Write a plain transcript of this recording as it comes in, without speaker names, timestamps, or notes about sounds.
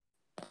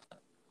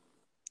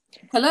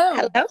Hello.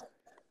 Hello.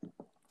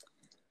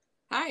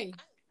 Hi.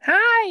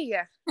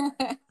 Hi.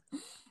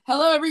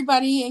 Hello,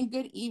 everybody, and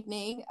good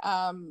evening.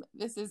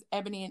 This is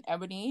Ebony and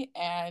Ebony,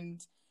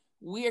 and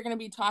we are going to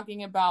be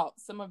talking about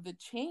some of the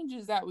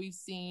changes that we've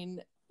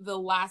seen the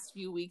last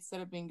few weeks that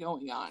have been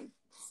going on.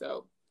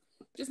 So,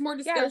 just more Yeah,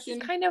 this is discussion,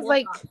 kind of more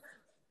like,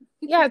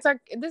 talk.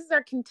 this is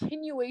our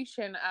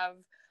continuation of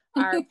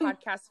our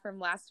podcast from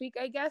last week,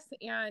 I guess.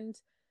 And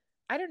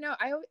I don't know,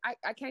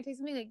 I can't tell you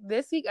something, like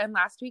this week and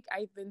last week,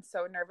 I've been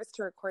so nervous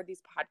to record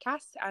these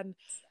podcasts, and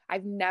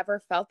I've never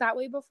felt that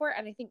way before.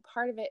 And I think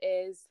part of it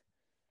is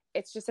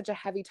it's just such a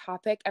heavy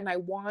topic, and I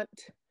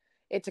want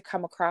it to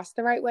come across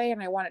the right way,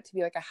 and I want it to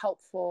be like a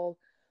helpful,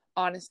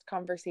 honest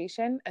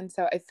conversation. And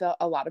so I feel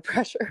a lot of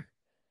pressure.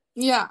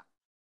 Yeah.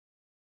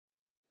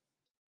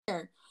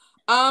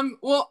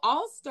 Well,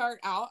 I'll start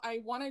out.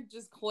 I want to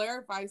just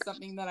clarify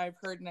something that I've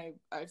heard and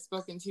I've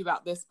spoken to you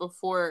about this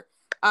before.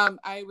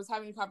 I was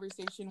having a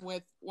conversation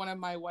with one of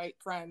my white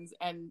friends,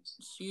 and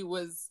she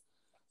was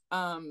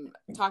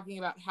talking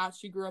about how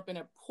she grew up in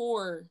a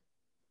poor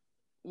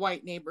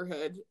white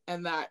neighborhood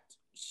and that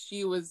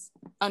she was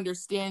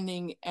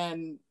understanding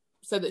and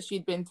said that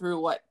she'd been through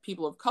what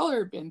people of color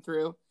have been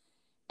through.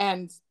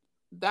 And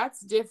that's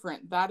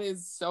different. That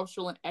is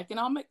social and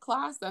economic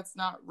class. That's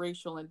not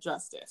racial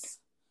injustice.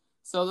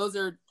 So those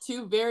are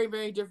two very,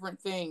 very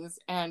different things.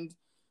 And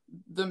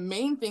the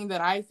main thing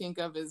that I think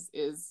of is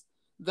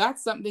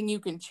that's something you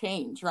can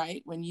change,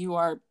 right? When you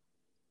are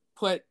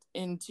put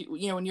into,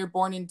 when you're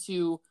born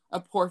into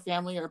a poor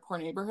family or a poor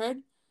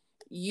neighborhood,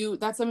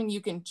 that's something you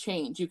can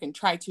change. You can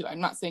try to. I'm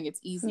not saying it's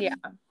easy. Yeah.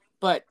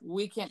 But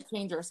we can't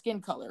change our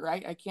skin color,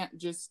 right? I can't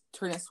just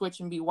turn a switch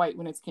and be white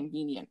when it's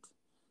convenient.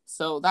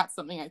 So that's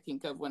something I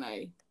think of when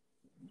I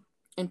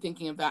am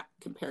thinking of that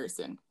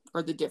comparison,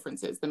 or the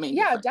differences, the main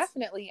difference.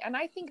 Definitely. And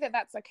I think that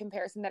that's a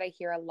comparison that I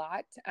hear a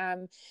lot.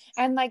 And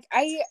like,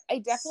 I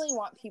definitely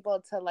want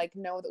people to like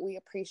know that we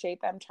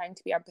appreciate them trying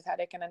to be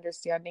empathetic and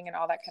understanding and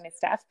all that kind of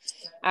stuff.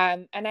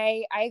 And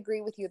I agree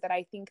with you that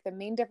I think the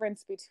main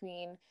difference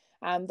between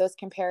those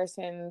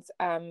comparisons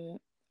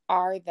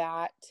are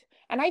that,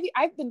 and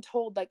I've been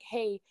told like,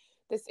 hey,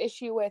 this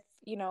issue with,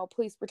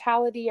 police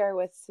brutality or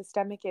with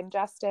systemic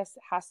injustice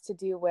has to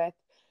do with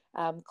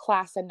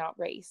class and not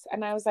race.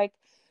 And I was like,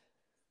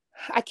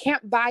 I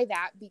can't buy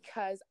that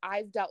because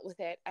I've dealt with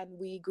it, and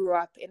we grew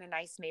up in a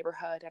nice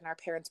neighborhood and our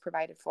parents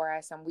provided for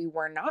us and we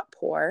were not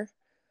poor.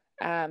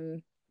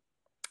 And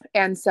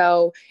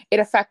so it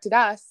affected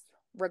us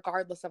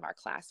regardless of our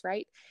class,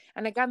 right?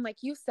 And again, like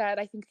you said,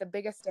 I think the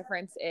biggest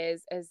difference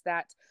is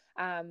that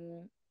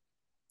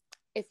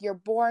if you're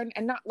born,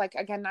 and not like,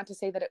 again, not to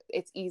say that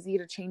it's easy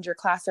to change your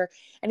class or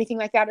anything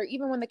like that, or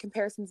even when the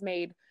comparison's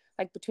made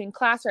like between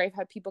class, or I've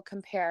had people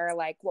compare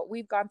like what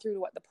we've gone through to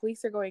what the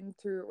police are going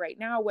through right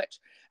now, which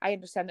I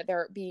understand that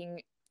they're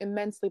being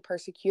immensely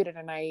persecuted,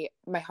 and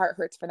my heart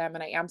hurts for them,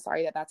 and I am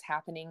sorry that that's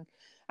happening.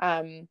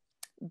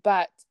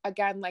 But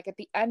again, like at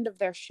the end of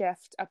their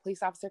shift, a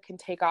police officer can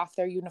take off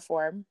their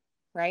uniform,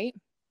 right?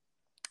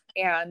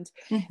 And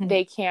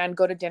they can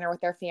go to dinner with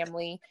their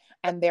family,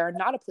 and they're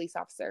not a police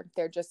officer.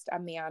 They're just a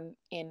man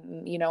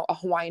in, a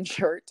Hawaiian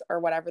shirt or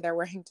whatever they're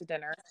wearing to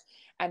dinner.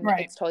 And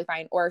Right. It's totally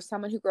fine. Or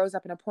someone who grows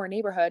up in a poor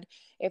neighborhood,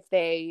 if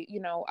they,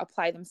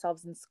 apply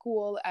themselves in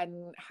school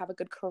and have a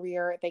good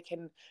career, they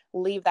can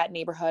leave that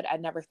neighborhood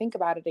and never think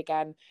about it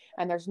again.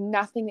 And there's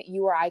nothing that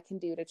you or I can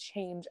do to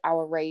change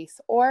our race.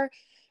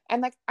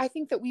 And like, I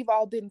think that we've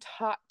all been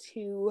taught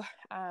to,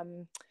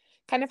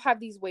 kind of have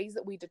these ways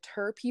that we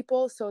deter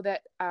people, so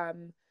that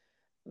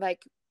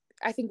like,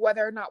 I think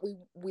whether or not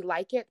we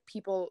like it,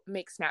 people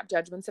make snap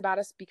judgments about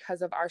us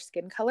because of our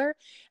skin color.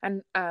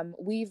 And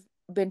we've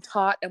been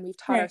taught, and we've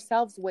taught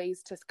ourselves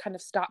ways to kind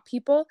of stop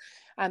people.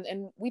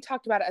 And we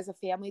talked about it as a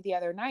family the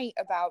other night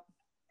about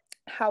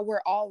how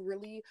we're all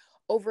really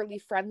overly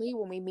friendly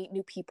when we meet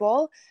new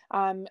people,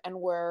 and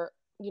we're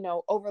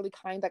overly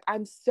kind. Like,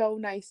 I'm so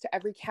nice to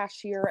every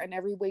cashier and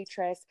every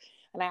waitress,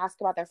 and I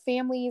ask about their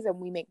families, and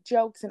we make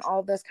jokes and all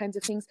of those kinds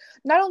of things,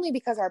 not only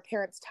because our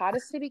parents taught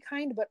us to be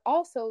kind, but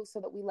also so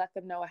that we let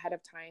them know ahead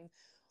of time,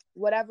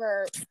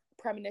 whatever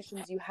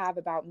premonitions you have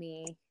about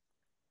me,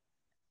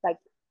 like,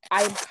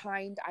 I'm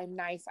kind, I'm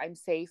nice, I'm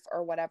safe,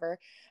 or whatever.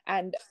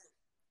 And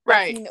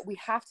that's something that we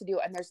have to do.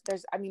 And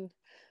there's I mean,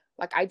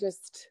 like,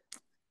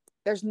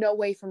 there's no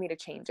way for me to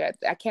change it.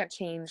 I can't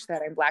change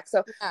that I'm Black.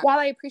 So while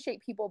I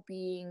appreciate people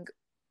being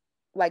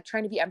like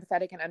trying to be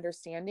empathetic and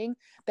understanding,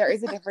 there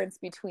is a difference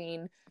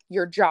between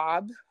your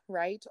job,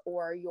 right?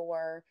 Or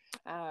your,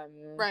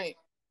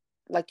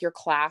 like your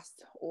class,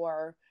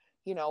 or,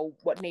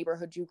 what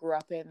neighborhood you grew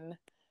up in,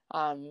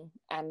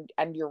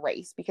 and your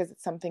race, because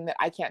it's something that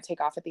I can't take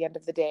off at the end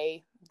of the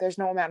day. There's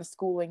no amount of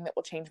schooling that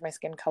will change my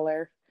skin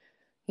color,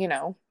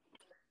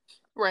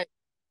 Right.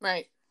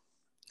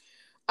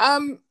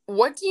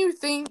 What do you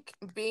think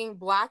being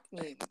Black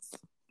means?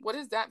 What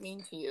does that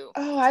mean to you?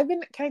 Oh,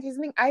 can I tell you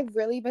something? I've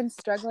really been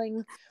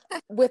struggling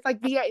with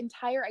like the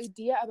entire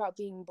idea about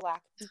being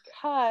Black,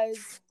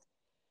 because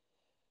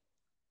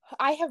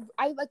I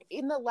like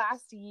in the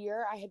last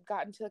year, I had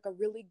gotten to like a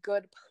really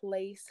good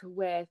place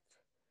with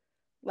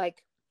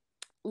like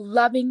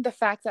loving the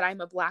fact that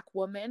I'm a Black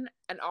woman,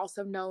 and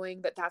also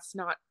knowing that that's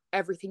not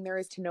everything there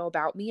is to know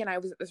about me. And I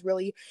was at this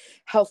really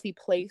healthy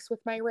place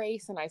with my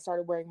race, and I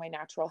started wearing my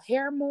natural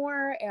hair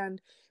more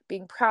and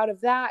being proud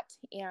of that,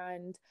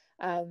 and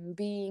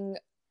being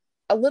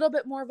a little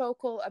bit more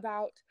vocal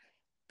about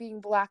being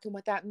Black and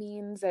what that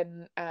means,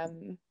 and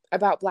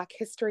about Black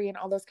history and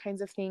all those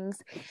kinds of things.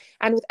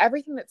 And with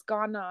everything that's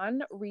gone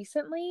on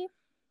recently,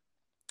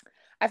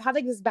 I've had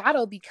like this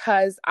battle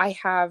because I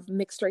have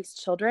mixed race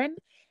children,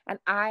 and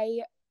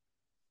I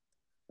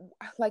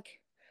like,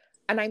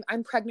 and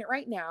I'm pregnant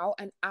right now,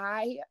 and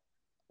I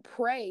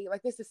pray,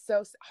 like, this is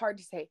so hard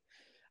to say,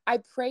 I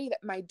pray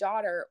that my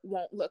daughter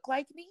won't look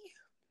like me,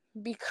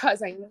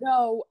 because I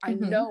know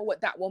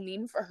what that will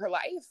mean for her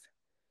life.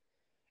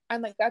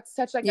 And like, that's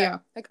such like Yeah.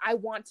 like, I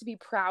want to be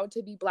proud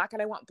to be Black,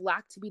 and I want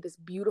Black to be this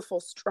beautiful,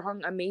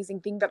 strong, amazing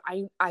thing that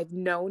I've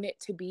known it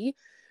to be.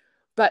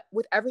 But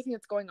with everything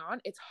that's going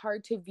on, it's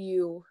hard to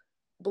view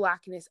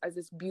Blackness as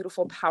this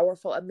beautiful,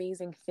 powerful,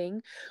 amazing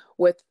thing,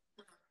 with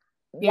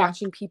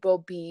watching people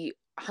be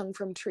hung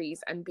from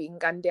trees and being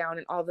gunned down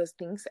and all those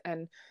things.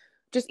 And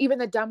just even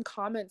the dumb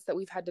comments that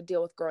we've had to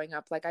deal with growing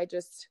up. Like,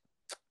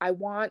 I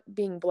want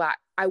being Black.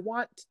 I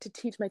want to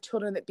teach my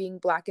children that being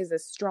Black is a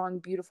strong,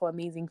 beautiful,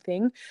 amazing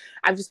thing.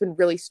 I've just been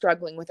really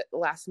struggling with it the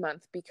last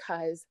month,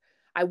 because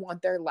I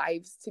want their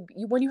lives to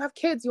be, when you have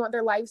kids, you want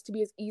their lives to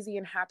be as easy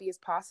and happy as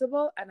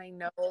possible. And I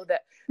know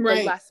that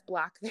the less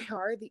Black they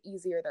are, the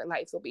easier their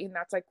lives will be. And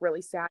that's like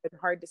really sad and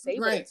hard to say,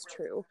 but it's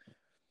true.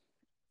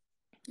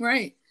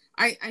 Right.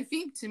 I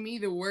think, to me,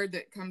 the word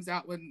that comes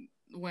out when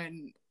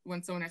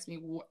someone asks me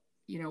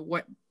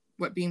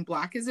what being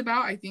Black is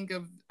about, I think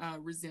of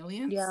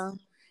resilience. Yeah.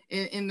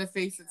 In the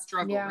face of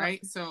struggle. Yeah.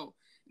 Right. So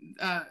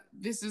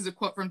this is a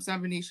quote from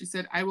somebody. She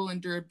said, "I will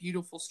endure a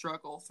beautiful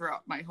struggle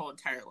throughout my whole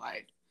entire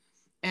life."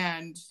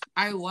 And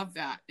I love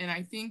that. And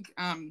I think,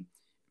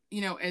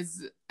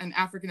 as an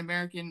African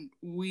American,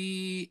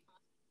 we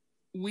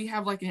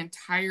have like an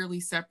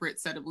entirely separate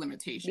set of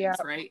limitations,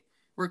 right?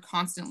 We're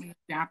constantly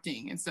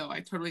adapting. And so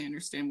I totally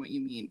understand what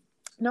you mean.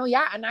 No,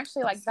 yeah. And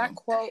actually, like, that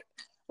quote,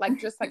 like,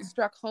 just like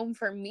struck home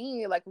for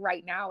me, like,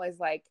 right now, is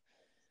like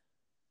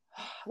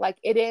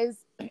it is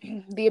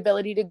the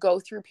ability to go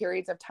through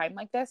periods of time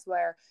like this,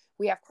 where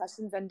we have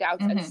questions and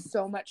doubts, and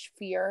so much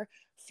fear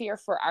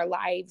for our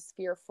lives,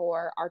 fear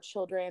for our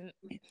children,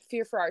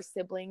 fear for our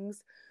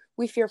siblings,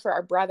 we fear for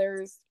our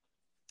brothers,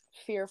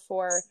 fear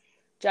for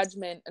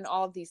judgment, and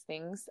all of these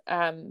things.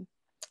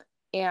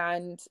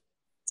 And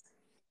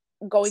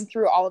going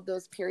through all of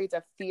those periods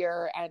of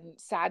fear and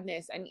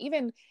sadness, and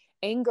even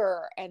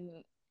anger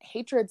and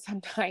hatred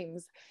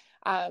sometimes,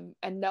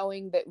 and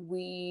knowing that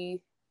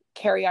we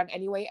carry on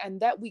anyway, and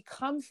that we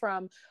come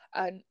from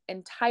an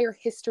entire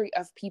history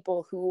of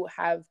people who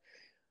have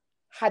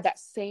had that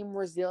same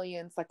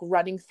resilience, like,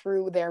 running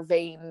through their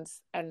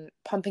veins and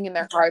pumping in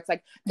their hearts.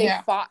 Like, they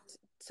fought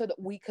so that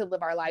we could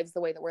live our lives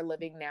the way that we're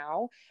living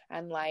now.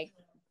 And like,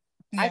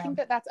 I think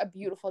that that's a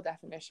beautiful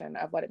definition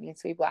of what it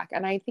means to be Black.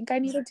 And I think I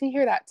needed to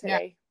hear that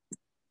today.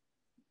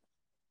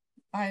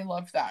 I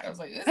love that. I was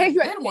like, this is a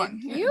good one.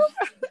 You?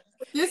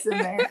 This in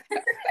there.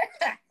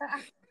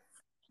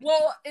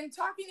 Well, in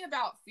talking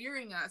about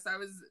fearing us, I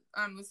was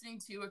listening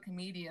to a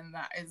comedian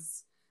that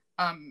is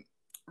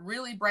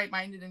really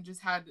bright-minded, and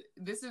just had,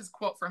 this is a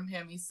quote from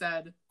him. He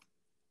said,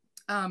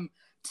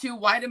 "To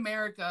white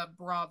America,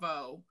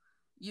 bravo.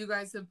 You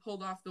guys have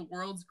pulled off the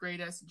world's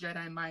greatest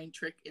Jedi mind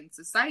trick in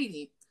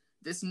society.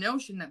 This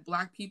notion that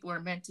Black people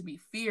are meant to be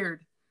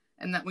feared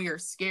and that we are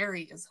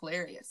scary is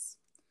hilarious.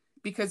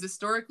 Because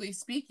historically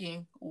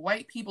speaking,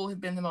 white people have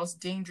been the most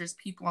dangerous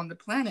people on the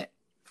planet."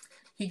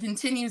 He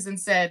continues and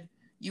said,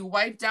 "You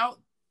wiped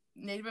out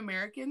Native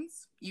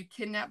Americans. You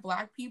kidnapped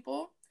Black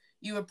people.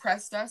 You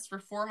oppressed us for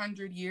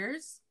 400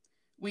 years.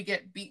 We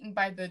get beaten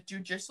by the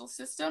judicial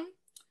system.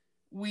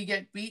 We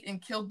get beat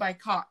and killed by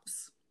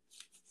cops."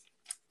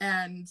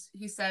 And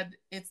he said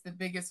it's the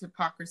biggest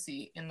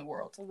hypocrisy in the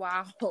world.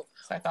 Wow. So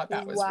I thought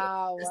that was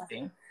really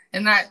interesting.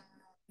 And that,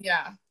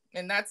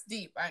 and that's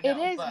deep. I know.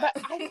 It is, but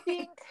I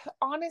think,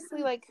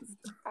 honestly, like,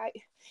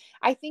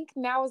 I think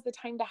now is the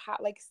time to have,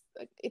 like,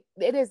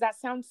 it is.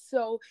 That sounds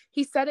so,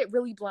 he said it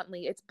really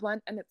bluntly. It's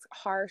blunt and it's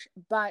harsh,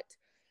 but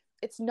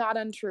it's not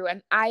untrue.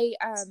 And I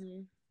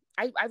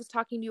was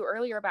talking to you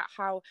earlier about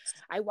how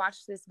I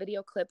watched this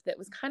video clip that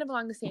was kind of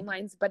along the same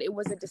lines, but it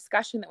was a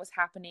discussion that was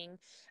happening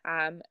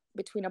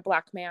between a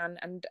Black man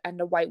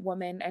and a white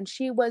woman. And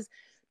she was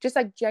just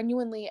like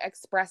genuinely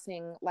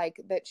expressing like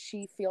that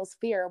she feels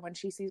fear when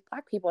she sees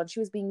Black people. And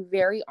she was being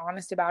very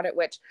honest about it,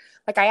 which,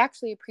 like, I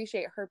actually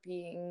appreciate her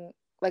being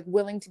like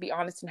willing to be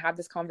honest and have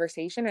this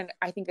conversation. And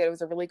I think that it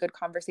was a really good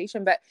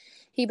conversation. But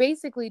he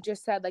basically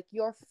just said, like,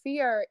 your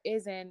fear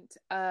isn't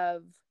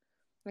of,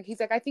 like, he's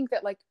like, I think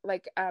that like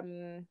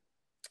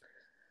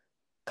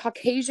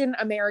Caucasian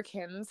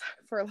Americans,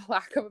 for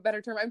lack of a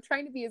better term, I'm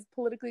trying to be as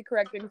politically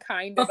correct and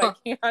kind as I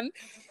can.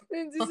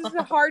 This is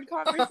a hard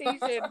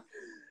conversation.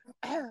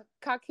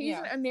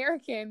 Caucasian Yeah.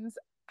 Americans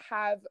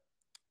have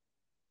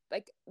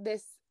like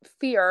this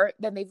fear,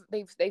 then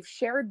they've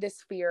shared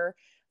this fear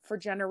for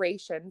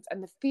generations,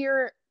 and the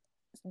fear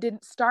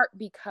didn't start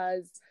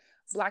because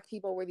Black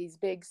people were these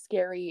big,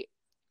 scary,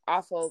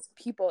 awful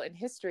people in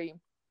history.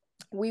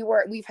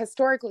 We've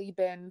historically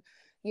been,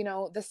 you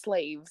know, the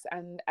slaves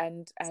and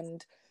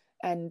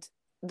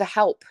the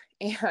help,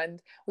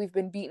 and we've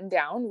been beaten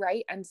down,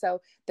 right? And so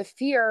the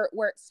fear,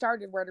 where it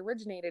started, where it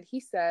originated, he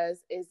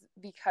says, is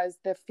because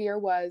the fear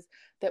was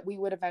that we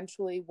would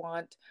eventually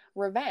want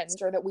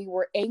revenge, or that we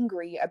were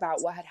angry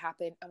about what had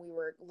happened and we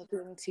were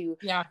looking to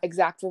Yeah.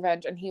 exact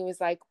revenge. And he was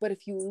like, but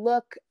if you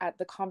look at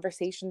the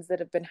conversations that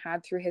have been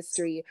had through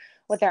history,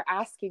 what they're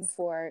asking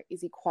for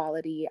is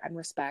equality and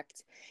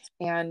respect.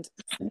 And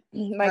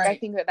like, I Right.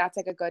 think that that's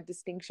like a good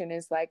distinction,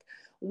 is like,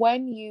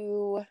 when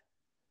you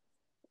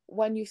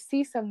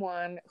see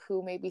someone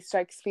who maybe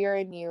strikes fear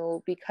in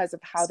you because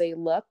of how they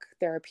look,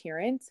 their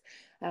appearance,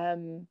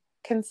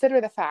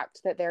 consider the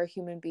fact that they're a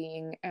human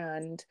being,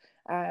 and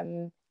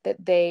that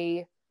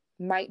they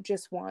might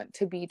just want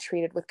to be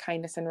treated with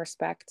kindness and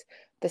respect,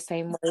 the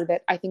same way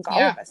that I think all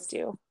Yeah. of us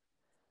do.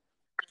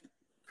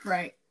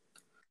 Right.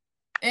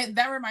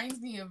 That reminds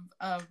me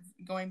of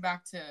going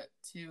back to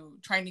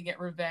trying to get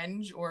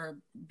revenge or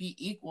be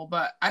equal,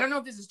 but I don't know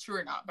if this is true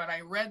or not, but I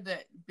read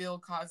that Bill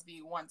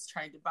Cosby once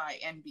tried to buy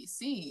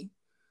NBC,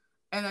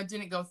 and that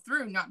didn't go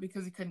through, not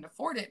because he couldn't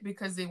afford it,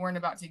 because they weren't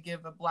about to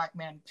give a Black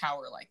man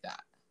power like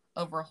that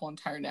over a whole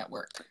entire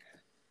network.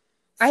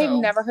 I have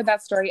never heard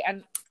that story,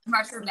 and I'm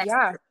not sure if that's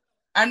true.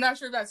 I'm not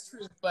sure if that's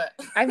true, but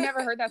I've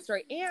never heard that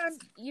story.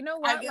 And you know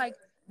what?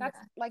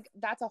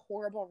 That's a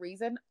horrible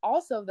reason.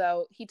 Also,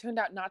 though, he turned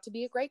out not to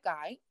be a great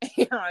guy.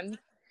 And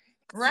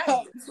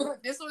right. So,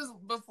 this was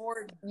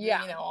before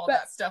all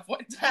that stuff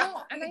went down.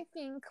 No, and I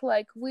think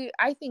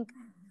I think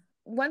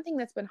one thing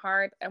that's been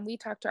hard, and we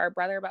talked to our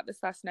brother about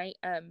this last night,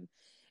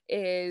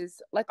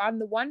 is like, on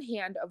the one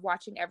hand, of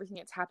watching everything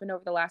that's happened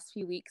over the last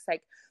few weeks,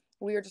 like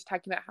we were just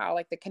talking about how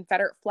like the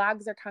Confederate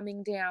flags are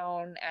coming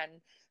down and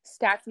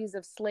statues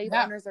of slave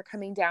owners are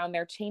coming down.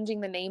 They're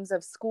changing the names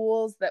of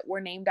schools that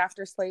were named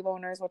after slave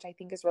owners, which I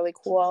think is really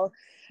cool.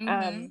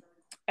 Mm-hmm.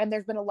 And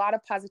there's been a lot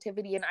of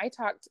positivity. And I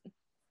talked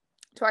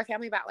to our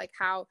family about like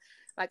how,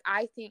 like,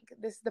 I think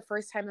this is the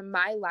first time in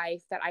my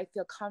life that I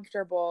feel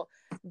comfortable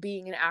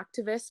being an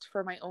activist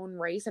for my own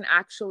race, and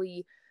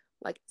actually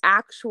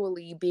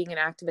being an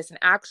activist and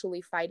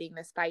actually fighting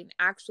this fight and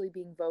actually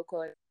being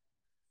vocal,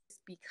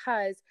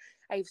 because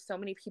I have so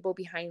many people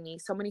behind me,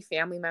 so many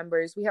family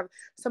members. We have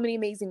so many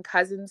amazing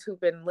cousins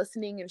who've been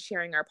listening and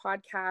sharing our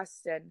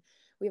podcast. And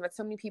we've had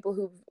so many people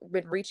who've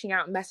been reaching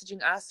out and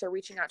messaging us, or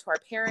reaching out to our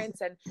parents.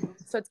 And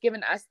so it's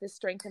given us this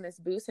strength and this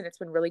boost, and it's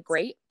been really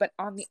great. But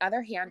on the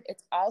other hand,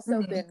 it's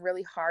also been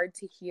really hard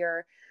to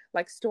hear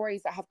like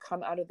stories that have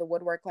come out of the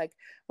woodwork. Like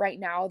right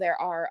now, there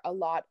are a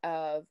lot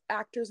of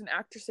actors and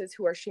actresses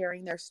who are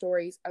sharing their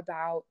stories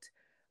about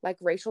like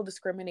racial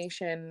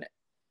discrimination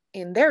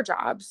in their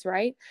jobs,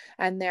 right?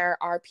 And there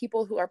are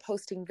people who are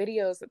posting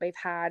videos that they've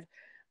had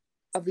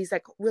of these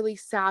like really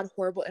sad,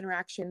 horrible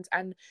interactions.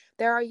 And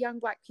there are young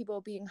Black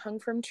people being hung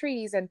from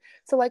trees. And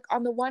so like,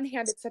 on the one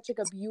hand, it's such like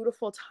a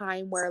beautiful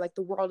time where like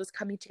the world is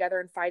coming together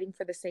and fighting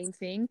for the same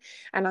thing.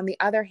 And on the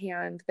other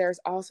hand, there's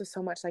also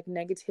so much like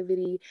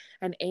negativity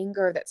and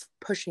anger that's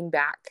pushing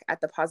back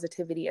at the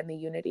positivity and the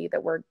unity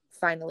that we're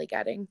finally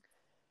getting.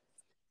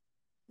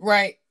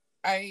 Right.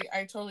 I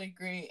totally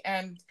agree.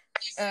 And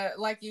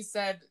like you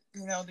said,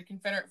 the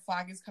Confederate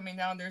flag is coming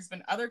down. There's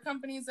been other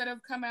companies that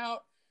have come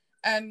out,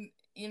 and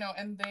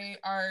and they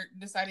are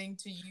deciding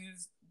to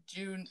use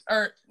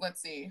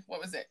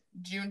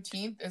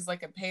Juneteenth is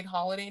like a paid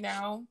holiday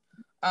now.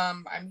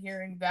 I'm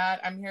hearing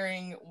that. I'm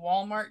hearing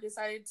Walmart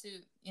decided to,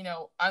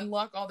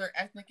 unlock all their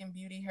ethnic and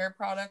beauty hair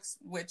products,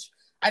 which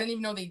I didn't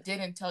even know they did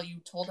until you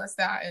told us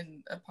that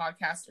in a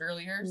podcast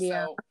earlier.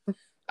 Yeah. So,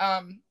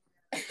 and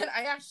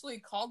I actually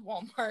called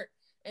Walmart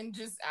and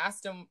just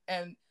asked them,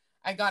 and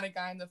I got a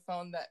guy on the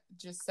phone that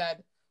just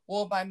said,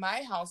 well, by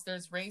my house,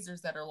 there's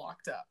razors that are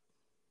locked up.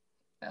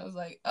 I was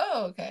like,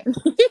 oh, okay.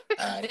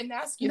 I didn't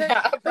ask you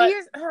that. But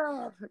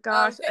oh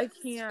gosh, I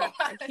can't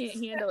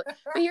handle it.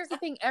 But here's the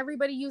thing: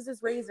 everybody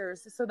uses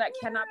razors, so that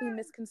cannot be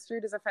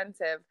misconstrued as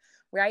offensive,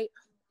 right?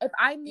 If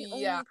I'm the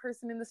only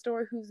person in the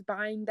store who's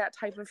buying that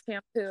type of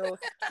shampoo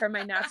for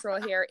my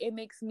natural hair, it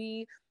makes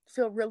me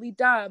feel really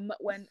dumb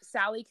when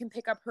Sally can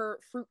pick up her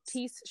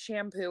Fructis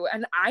shampoo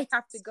and I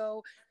have to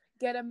go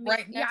get a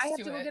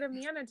get a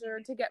manager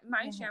to get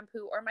my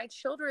shampoo or my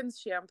children's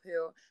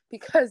shampoo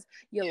because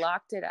you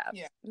locked it up.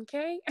 Yeah.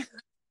 Okay.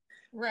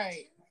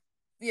 Right.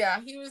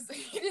 Yeah, he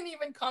didn't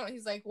even comment.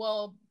 He's like,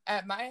 well,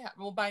 in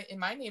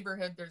my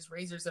neighborhood, there's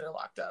razors that are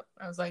locked up.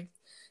 I was like,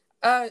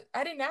 I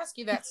didn't ask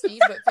you that,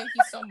 Steve, but thank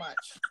you so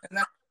much. And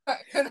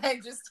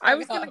I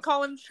was going to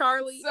call him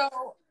Charlie.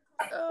 So,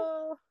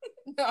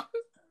 no.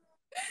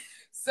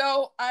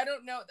 So I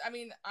don't know. I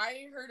mean,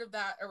 I heard of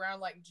that around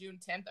like June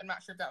 10th. I'm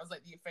not sure if that was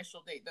like the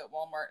official date that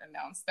Walmart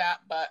announced that,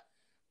 but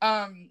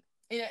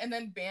and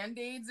then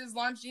Band-Aids is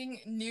launching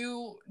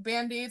new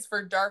Band-Aids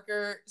for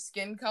darker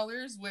skin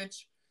colors,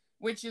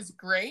 which is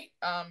great.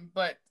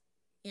 But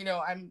you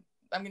know, I'm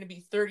gonna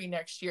be 30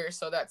 next year,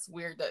 so that's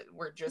weird that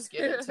we're just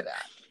getting to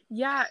that.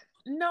 Yeah,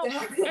 no,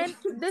 and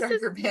this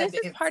is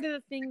part of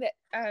the thing that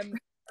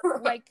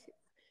like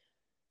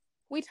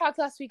we talked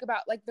last week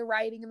about like the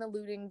rioting and the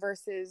looting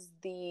versus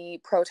the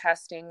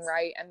protesting,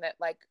 right? And that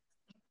like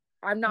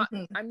I'm not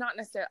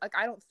necessarily like,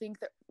 I don't think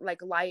that like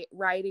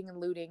rioting and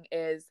looting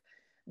is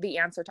the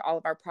answer to all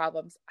of our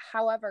problems.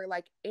 However,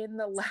 like in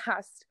the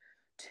last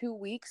 2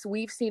 weeks,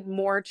 we've seen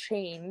more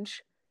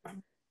change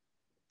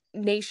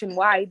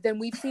nationwide than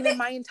we've seen in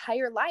my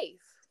entire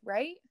life,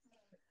 right?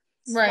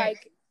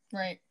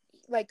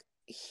 Like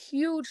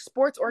huge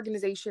sports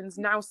organizations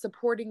now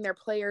supporting their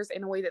players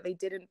in a way that they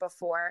didn't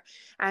before,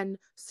 and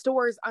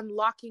stores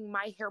unlocking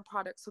my hair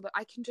products so that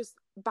I can just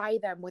buy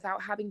them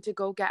without having to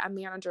go get a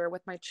manager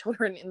with my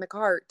children in the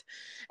cart.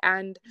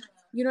 And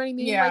you know what I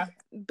mean? Yeah. Like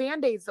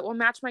Band-Aids that will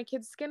match my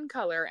kid's skin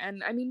color.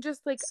 And I mean,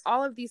 just like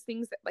all of these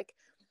things that like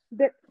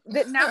that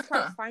now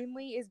Trump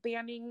finally is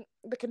banning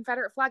the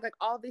Confederate flag, like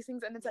all of these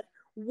things. And it's like,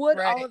 would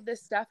all of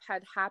this stuff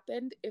had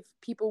happened if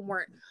people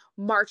weren't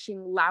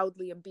marching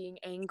loudly and being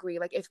angry?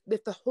 Like if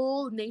the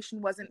whole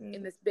nation wasn't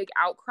in this big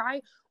outcry,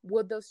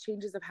 would those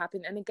changes have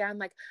happened? And again,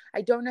 like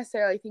I don't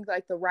necessarily think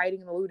like the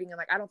rioting and the looting and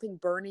like I don't think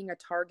burning a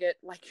Target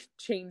like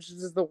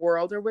changes the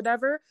world or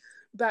whatever,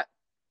 but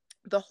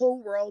the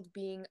whole world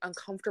being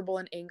uncomfortable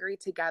and angry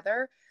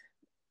together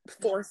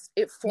forced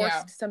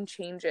some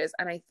changes.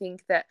 And I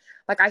think that,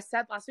 like I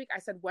said last week, I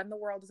said when the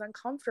world is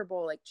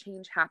uncomfortable, like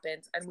change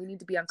happens, and we need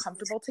to be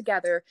uncomfortable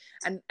together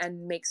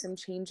and make some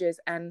changes.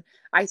 And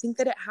I think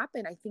that it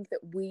happened. I think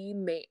that we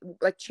made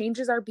like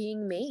changes are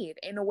being made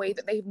in a way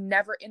that they've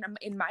never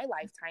in my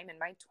lifetime, in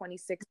my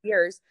 26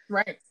 years,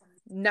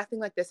 nothing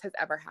like this has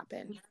ever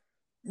happened.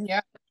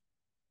 Yeah.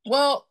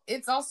 Well,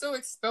 it's also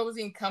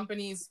exposing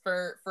companies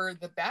for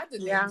the bad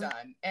that they've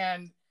done.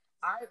 And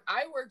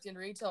I worked in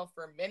retail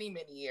for many,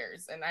 many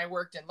years, and I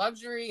worked in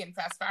luxury and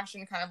fast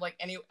fashion, kind of like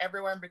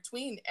everywhere in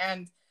between.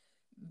 And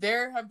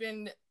there have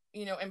been,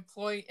 you know,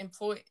 employees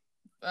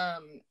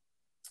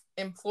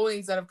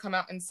that have come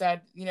out and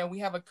said, you know, we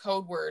have a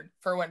code word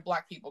for when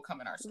Black people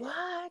come in our store.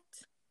 What?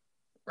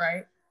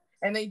 Right.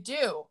 And they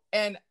do.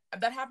 And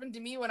that happened to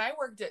me when I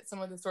worked at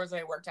some of the stores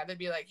that I worked at. They'd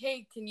be like,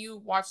 hey, can you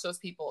watch those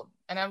people?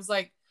 And I was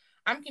like,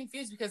 I'm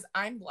confused because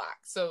I'm Black.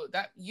 So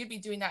that you'd be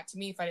doing that to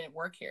me if I didn't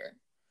work here.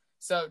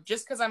 So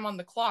just because I'm on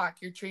the clock,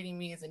 you're treating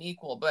me as an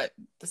equal. But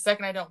the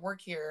second I don't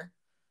work here,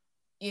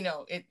 you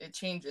know, it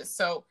changes.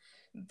 So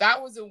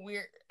that was a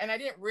weird, and I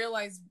didn't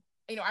realize,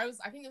 you know, I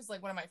think it was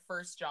like one of my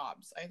first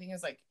jobs. I think it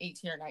was like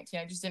 18 or 19.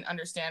 I just didn't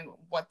understand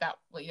what that,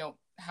 you know,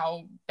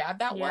 how bad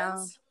that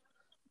was.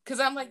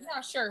 Cause I'm like,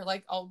 yeah, sure.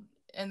 Like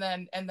and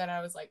then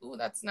I was like, ooh,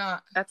 that's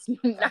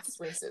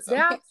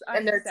racism.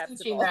 And they're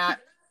teaching that.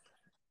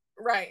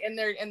 Right. And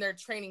they're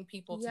training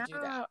people to do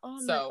that. Oh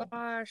my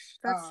gosh.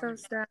 That's so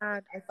sad.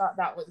 I thought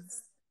that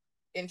was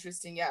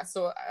interesting. Yeah.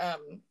 So I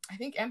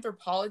think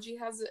Anthropologie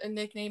has a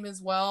nickname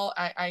as well.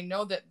 I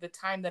know that the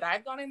time that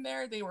I've gone in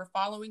there, they were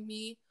following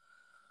me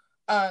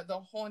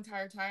the whole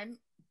entire time.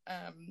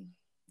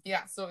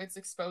 Yeah, so it's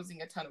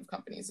exposing a ton of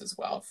companies as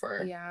well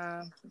for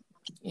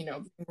you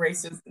know, being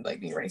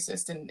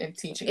racist and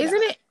teaching.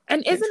 Isn't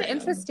it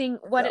interesting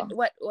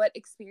what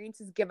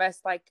experiences give us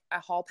like a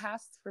hall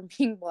pass from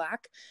being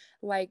Black?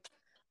 Like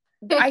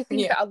I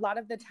think that a lot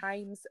of the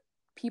times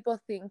people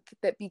think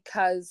that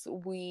because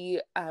we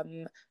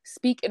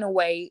speak in a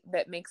way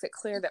that makes it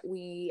clear that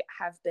we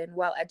have been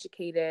well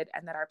educated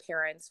and that our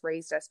parents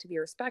raised us to be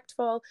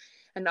respectful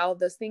and all of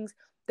those things,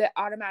 that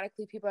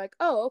automatically people are like,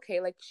 oh, okay,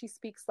 like she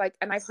speaks like,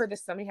 and I've heard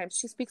this so many times,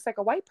 she speaks like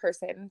a white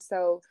person.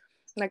 So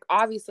like,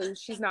 obviously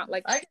she's not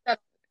like,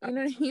 you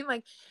know what I mean?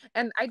 Like,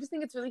 and I just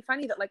think it's really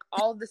funny that like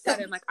all of a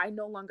sudden, like I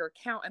no longer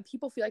count, and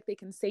people feel like they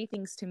can say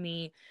things to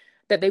me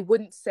that they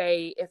wouldn't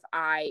say if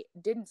I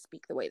didn't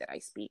speak the way that I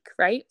speak,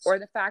 right? Or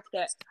the fact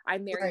that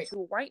I'm married to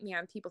a white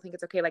man, people think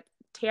it's okay. Like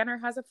Tanner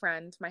has a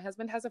friend, my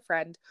husband has a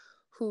friend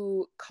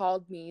who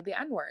called me the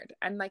N-word,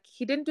 and like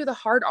he didn't do the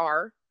hard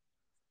R,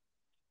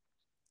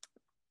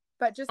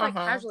 but just like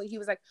casually, he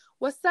was like,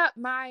 "What's up,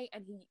 my?"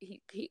 And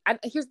he and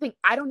here's the thing,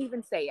 I don't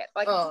even say it.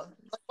 Like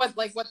what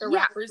the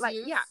rappers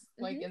use? Yeah.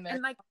 Like in there.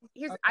 And like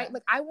here's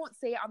I won't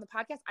say it on the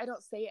podcast. I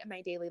don't say it in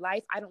my daily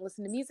life. I don't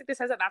listen to music that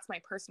says it. That's my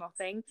personal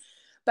thing.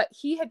 But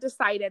he had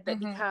decided that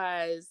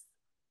because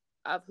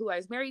of who I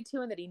was married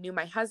to and that he knew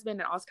my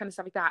husband and all this kind of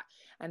stuff like that,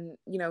 and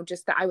you know,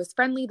 just that I was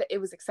friendly, that it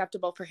was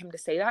acceptable for him to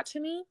say that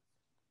to me.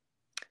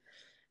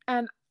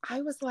 And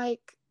I was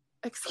like,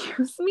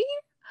 "Excuse me?"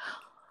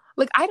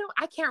 Like, I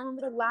can't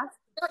remember the last.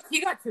 He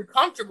got too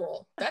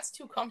comfortable. That's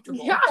too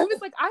comfortable. Yeah, I was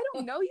like, I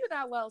don't know you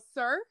that well,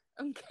 sir.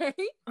 Okay,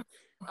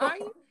 I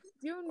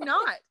do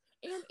not.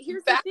 And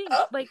here's the thing,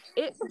 like,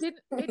 it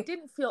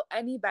didn't feel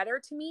any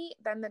better to me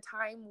than the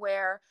time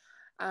where,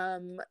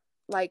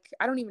 like,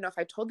 I don't even know if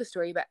I told the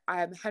story, but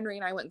Henry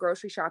and I went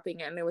grocery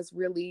shopping, and it was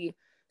really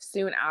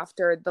soon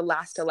after the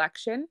last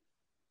election,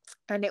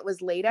 and it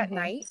was late at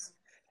night.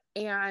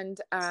 And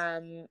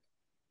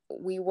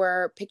we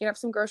were picking up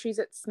some groceries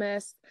at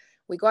Smith's.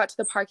 We go out to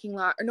the parking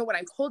lot, or no, when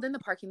I pulled in the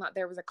parking lot,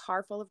 there was a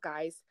car full of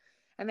guys,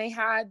 and they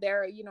had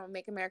their,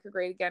 Make America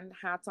Great Again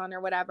hats on or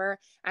whatever,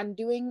 and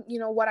doing,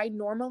 what I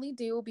normally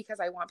do,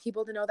 because I want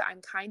people to know that I'm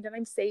kind and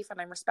I'm safe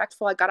and I'm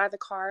respectful. I got out of the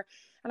car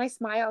and I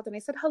smiled and I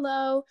said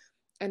hello,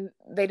 and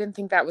they didn't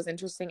think that was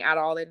interesting at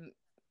all. They didn't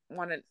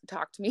want to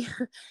talk to me.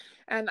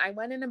 And I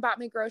went in and bought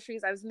my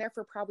groceries. I was in there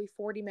for probably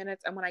 40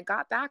 minutes, and when I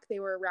got back,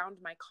 they were around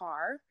my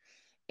car,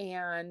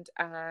 and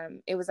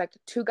it was like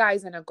two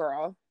guys and a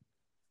girl.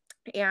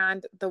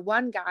 And the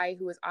one guy,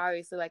 who was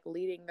obviously like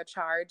leading the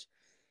charge,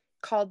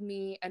 called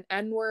me an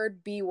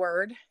N-word,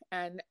 B-word,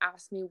 and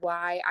asked me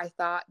why I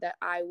thought that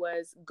I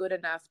was good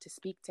enough to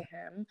speak to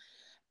him.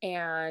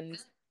 And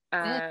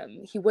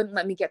he wouldn't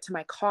let me get to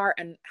my car.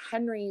 And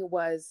Henry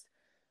was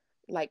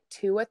like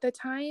 2 at the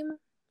time,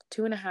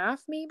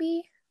 2.5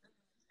 maybe.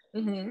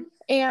 Mm-hmm.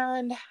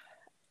 And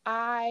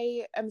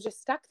I am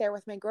just stuck there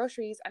with my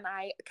groceries, and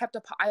I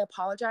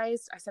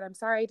apologized. I said, I'm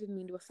sorry, I didn't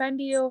mean to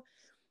offend you.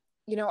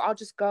 I'll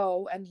just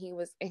go. And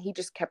he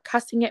just kept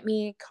cussing at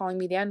me, calling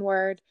me the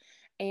N-word.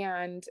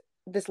 And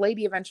this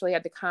lady eventually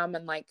had to come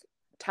and like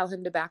tell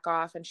him to back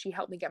off. And she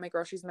helped me get my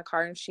groceries in the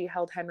car, and she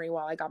held Henry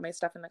while I got my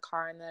stuff in the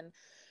car. And then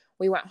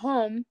we went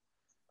home.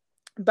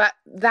 But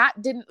that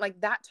didn't,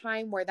 like, that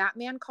time where that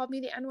man called me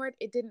the N-word,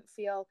 it didn't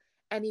feel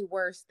any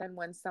worse than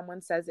when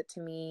someone says it to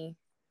me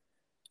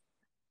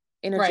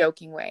in a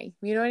joking way.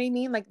 You know what I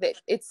mean? Like,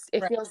 it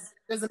feels,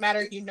 doesn't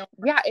matter,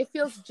 yeah, it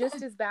feels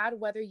just as bad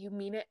whether you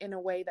mean it in a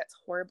way that's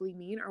horribly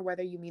mean or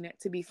whether you mean it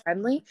to be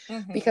friendly,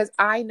 because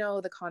I know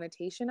the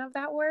connotation of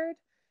that word.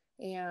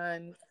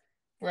 And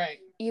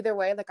either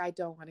way, like, I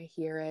don't want to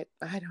hear it.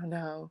 I don't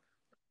know.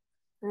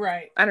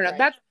 I don't know.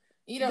 That's,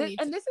 you don't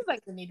need, and this is like,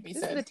 this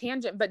is a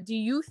tangent, but do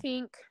you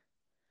think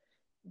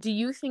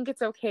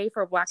it's okay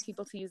for Black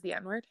people to use the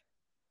N-word?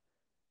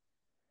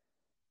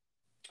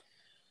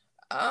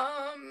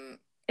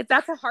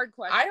 That's a hard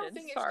question. I don't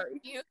think it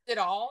should be used at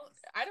all.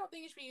 I don't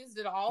think it should be used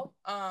at all.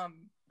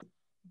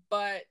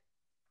 But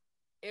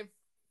if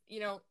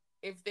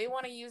they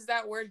want to use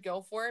that word,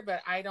 go for it.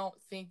 But I don't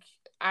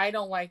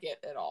like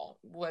it at all.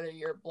 Whether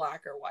you're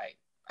Black or white,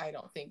 I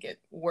don't think it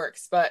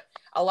works. But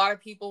a lot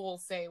of people will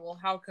say, well,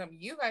 how come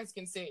you guys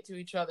can say it to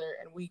each other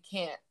and we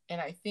can't?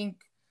 And I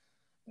think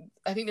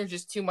there's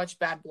just too much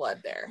bad blood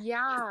there.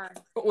 Yeah.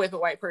 With a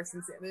white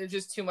person, there's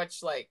just too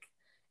much, like,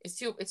 it's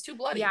too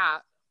bloody. Yeah.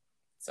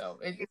 So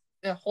it's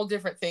a whole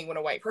different thing when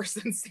a white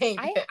person's saying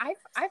it. I've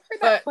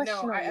heard that question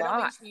a lot. I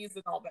don't think you should use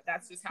it all, but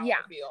that's just how I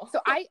feel.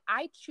 So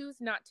I choose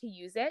not to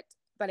use it,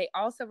 but I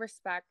also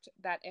respect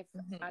that if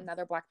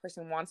another Black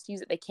person wants to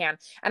use it, they can.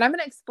 And I'm going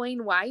to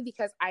explain why,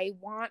 because I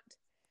want,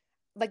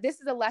 like,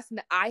 this is a lesson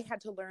that I had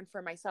to learn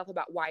for myself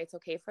about why it's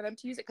okay for them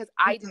to use it, because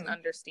I didn't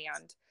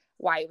understand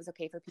why it was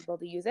okay for people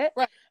to use it.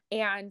 Right.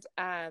 And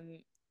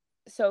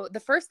so the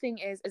first thing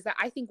is that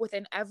I think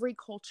within every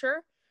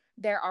culture,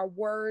 there are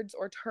words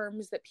or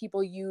terms that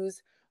people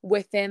use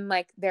within,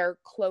 like, their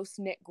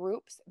close-knit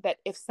groups that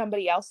if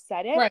somebody else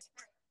said it,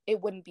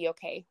 it wouldn't be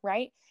okay,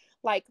 right?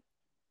 Like,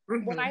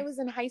 when I was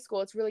in high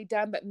school, it's really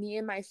dumb, but me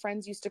and my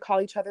friends used to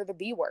call each other the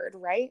B word,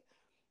 right?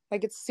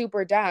 Like, it's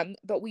super dumb,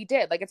 but we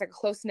did. Like, it's like a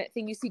close-knit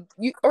thing. You see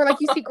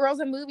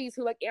girls in movies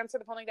who, like, answer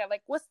the phone like that,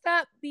 like, what's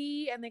that,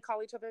 B? And they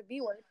call each other the B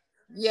word.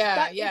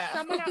 Yeah, but if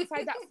someone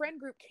outside that friend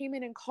group came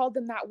in and called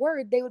them that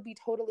word, they would be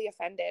totally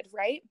offended,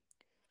 right?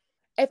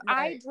 If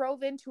I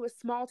drove into a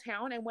small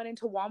town and went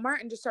into Walmart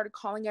and just started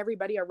calling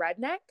everybody a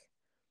redneck,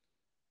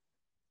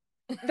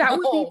 that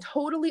would be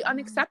totally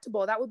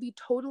unacceptable. That would be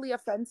totally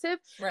offensive.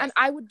 And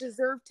I would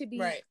deserve to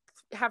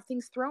have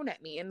things thrown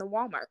at me in the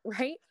Walmart,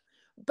 right?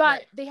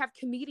 But they have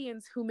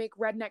comedians who make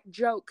redneck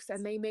jokes,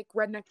 and they make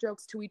redneck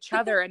jokes to each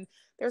other. And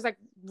there's like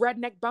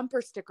redneck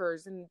bumper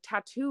stickers and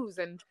tattoos,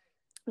 and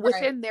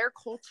within their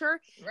culture,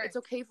 it's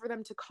okay for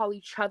them to call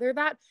each other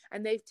that,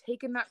 and they've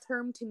taken that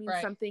term to mean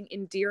something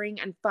endearing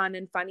and fun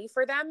and funny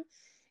for them.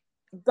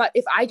 But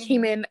if I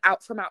came in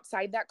from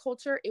outside that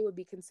culture, it would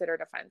be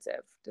considered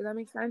offensive. Does that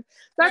make sense?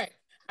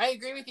 I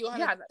agree with you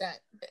 100%.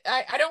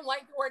 I don't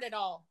like the word at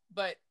all,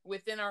 but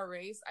within our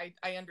race,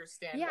 I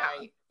understand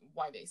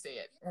why they say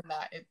it, and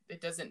that it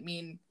doesn't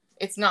mean,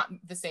 it's not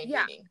the same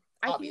meaning.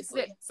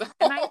 Obviously.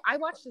 And I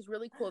watched this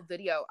really cool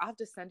video. I'll have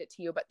to send it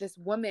to you, but this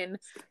woman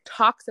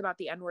talks about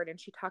the N-word, and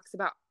she talks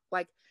about,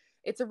 like,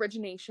 its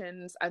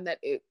originations, and that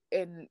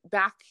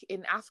back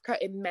in Africa,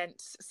 it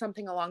meant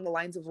something along the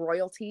lines of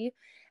royalty.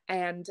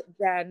 And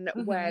then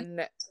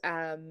when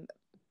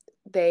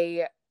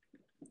the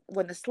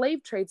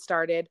slave trade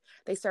started,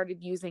 they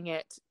started using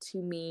it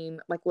to mean,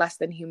 like, less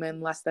than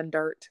human, less than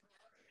dirt.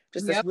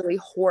 Just this really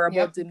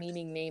horrible,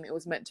 demeaning name. It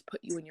was meant to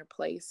put you in your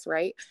place,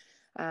 right?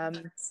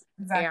 And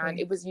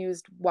it was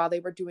used while they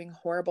were doing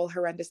horrible,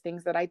 horrendous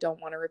things that I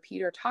don't want to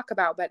repeat or talk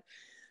about, but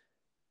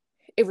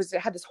it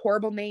had this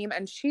horrible name.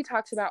 And she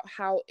talks about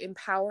how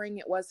empowering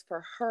it was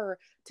for her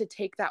to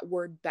take that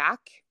word back,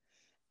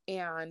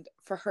 and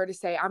for her to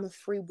say, I'm a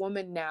free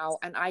woman now,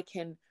 and I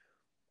can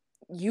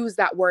use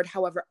that word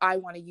however I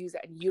want to use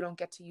it, and you don't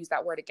get to use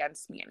that word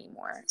against me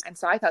anymore. And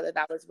so I thought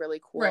that was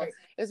really cool. Right.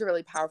 It was a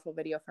really powerful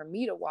video for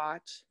me to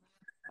watch.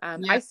 Yeah.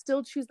 I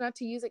still choose not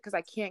to use it because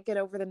I can't get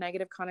over the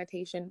negative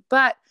connotation,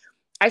 but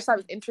I just thought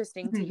it was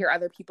interesting to hear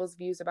other people's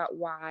views about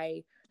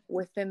why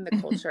within the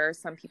culture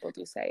some people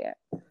do say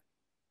it.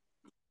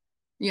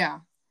 Yeah.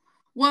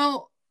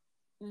 Well,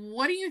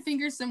 what do you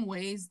think are some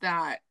ways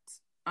that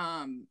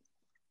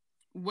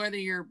whether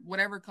you're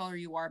whatever color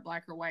you are,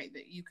 black or white,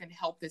 that you can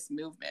help this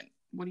movement?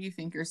 What do you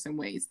think are some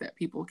ways that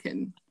people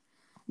can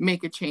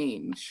make a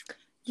change?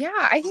 Yeah,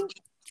 I think,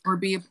 or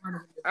be a part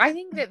of it? I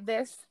think that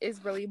this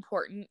is really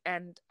important,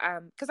 and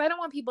because I don't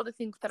want people to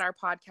think that our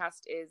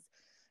podcast is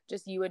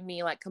just you and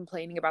me like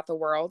complaining about the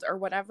world or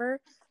whatever.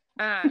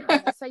 So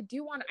I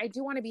do want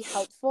to be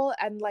helpful,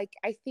 and like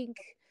I think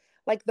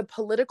like the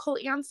political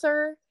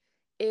answer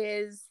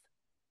is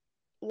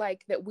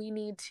like that we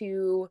need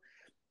to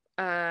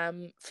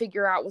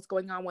figure out what's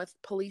going on with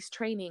police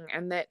training,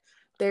 and that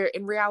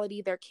in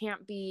reality there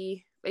can't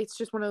be, it's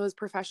just one of those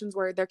professions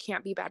where there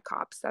can't be bad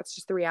cops. That's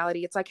just the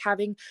reality. It's like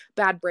having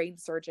bad brain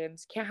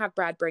surgeons. You can't have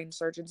bad brain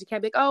surgeons. You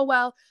can't be like, oh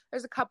well,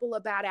 there's a couple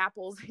of bad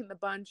apples in the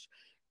bunch,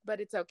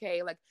 but it's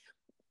okay. Like,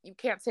 you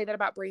can't say that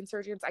about brain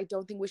surgeons. I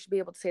don't think we should be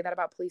able to say that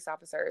about police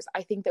officers.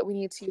 I think that we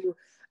need to,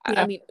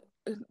 I mean,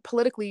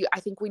 politically,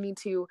 I think we need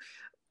to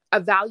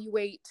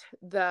evaluate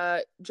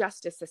the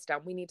justice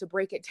system. We need to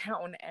break it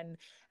down and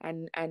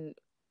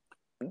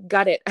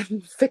gut it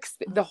and fix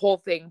the whole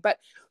thing. But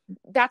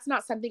that's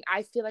not something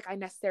I feel like I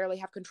necessarily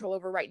have control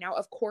over right now.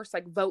 Of course,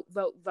 like vote,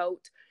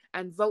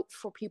 and vote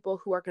for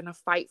people who are going to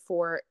fight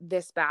for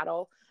this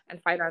battle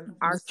and fight on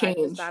our side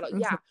of this battle.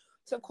 Yeah.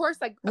 So of course,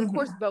 of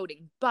course,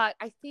 voting. But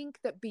I think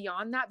that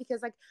beyond that,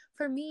 because like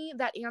for me,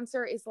 that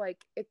answer is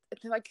like,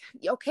 it's like,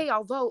 okay,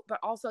 I'll vote, but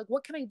also like,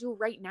 what can I do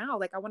right now?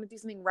 Like, I want to do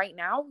something right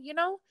now, you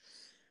know?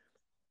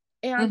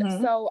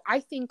 And so I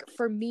think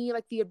for me,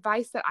 like the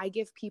advice that I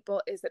give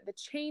people is that the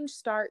change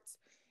starts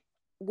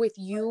with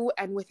you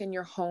and within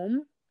your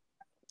home.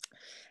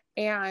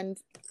 And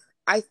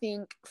I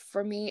think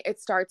for me,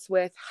 it starts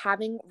with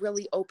having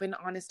really open,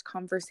 honest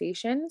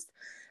conversations.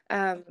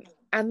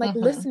 And like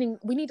listening,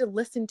 we need to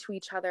listen to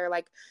each other.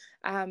 Like,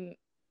 I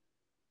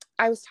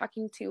was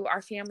talking to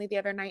our family the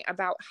other night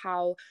about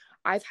how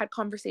I've had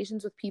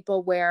conversations with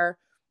people where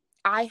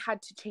I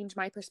had to change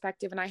my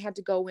perspective, and I had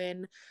to go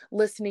in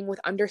listening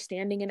with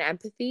understanding and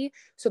empathy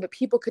so that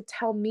people could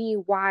tell me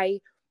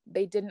why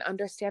they didn't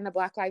understand the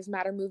Black Lives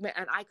Matter movement,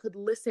 and I could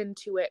listen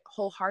to it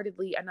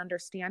wholeheartedly and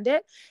understand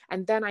it.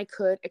 And then I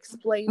could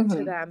explain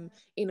to them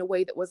in a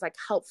way that was like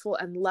helpful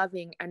and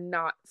loving and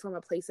not from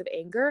a place of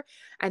anger.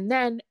 And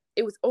then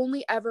it was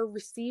only ever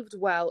received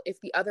well if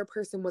the other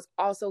person was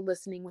also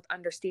listening with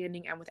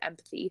understanding and with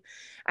empathy.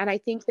 And I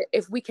think that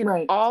if we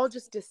can all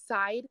just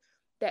decide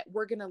that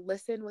we're going to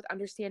listen with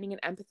understanding and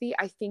empathy,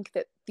 I think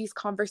that these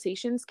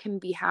conversations can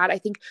be had. I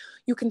think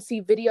you can see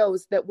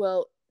videos that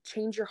will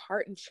change your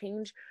heart and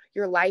change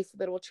your life,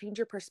 that will change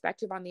your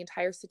perspective on the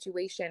entire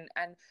situation.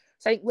 And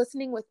so I think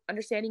listening with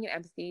understanding and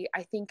empathy,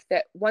 I think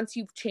that once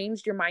you've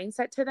changed your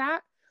mindset to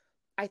that,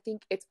 I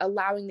think it's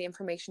allowing the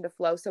information to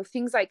flow. So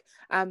things like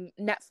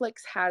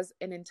Netflix has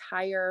an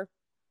entire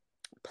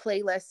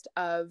playlist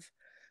of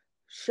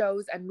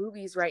shows and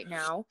movies right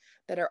now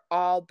that are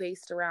all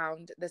based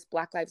around this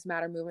Black Lives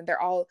Matter movement.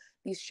 They're all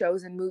these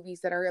shows and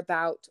movies that are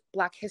about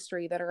Black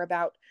history, that are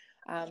about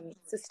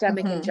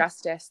systemic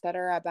injustice, that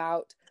are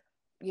about,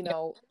 you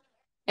know,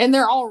 and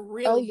they're all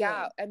really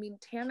good. I mean,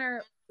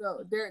 Tanner,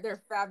 so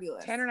they're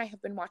fabulous. Tanner and I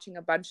have been watching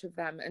a bunch of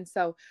them, and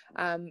so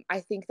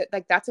I think that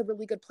like that's a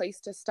really good place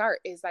to start,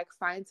 is like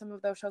find some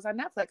of those shows on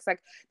Netflix.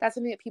 Like that's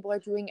something that people are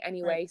doing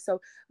anyway.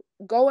 So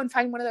go and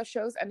find one of those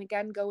shows, and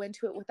again, go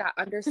into it with that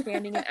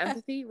understanding and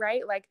empathy,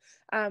 right? Like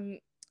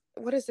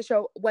what is the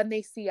show When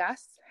They See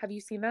Us? Have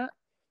you seen that?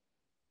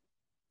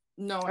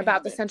 No,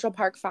 about the Central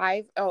Park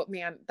 5. Oh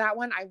man, that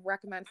one I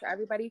recommend for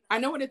everybody. I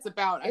know what it's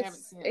about. I haven't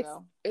seen it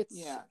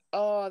though.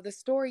 Oh, the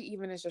story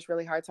even is just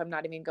really hard, so I'm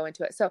not even going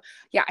to it. So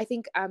yeah, I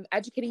think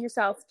educating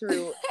yourself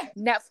through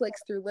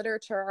Netflix, through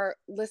literature,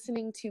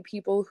 listening to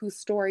people whose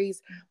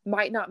stories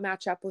might not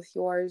match up with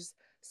yours,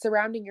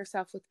 surrounding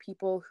yourself with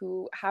people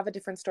who have a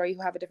different story,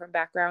 who have a different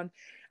background,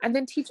 and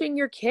then teaching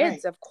your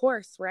kids, of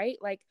course, right?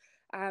 Like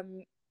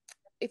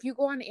if you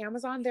go on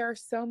Amazon, there are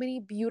so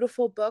many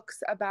beautiful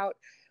books about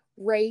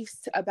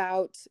race,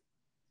 about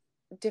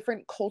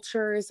different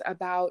cultures,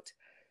 about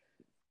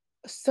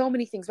so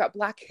many things, about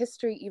Black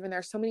history even. There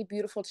are so many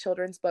beautiful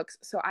children's books.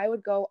 So I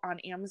would go on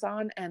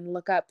Amazon and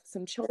look up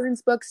some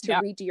children's books to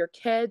read to your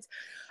kids.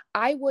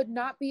 I would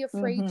not be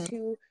afraid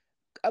to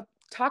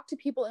talk to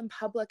people in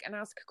public and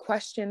ask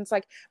questions.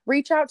 Like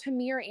reach out to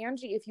me or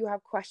Angie if you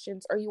have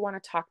questions, or you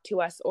want to talk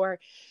to us, or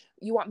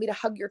you want me to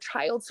hug your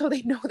child so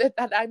they know that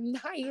I'm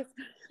nice.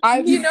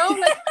 You know,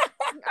 like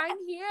I'm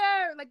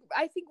here. Like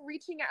I think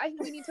I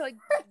think we need to like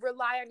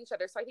rely on each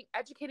other. So I think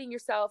educating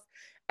yourself,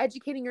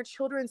 educating your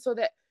children so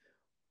that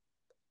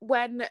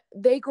when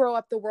they grow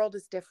up, the world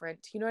is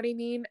different. You know what I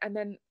mean? And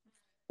then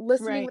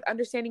listening Right. with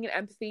understanding and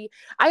empathy.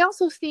 I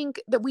also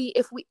think that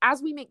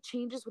as we make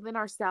changes within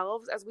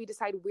ourselves, as we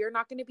decide we're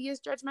not going to be as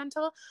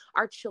judgmental,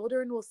 our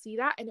children will see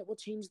that and it will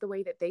change the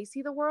way that they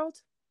see the world.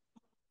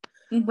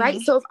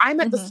 Right. So if I'm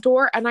at the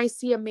store and I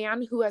see a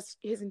man who has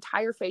his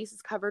entire face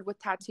is covered with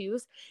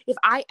tattoos, if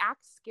I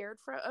act scared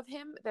of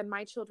him, then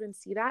my children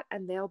see that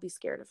and they'll be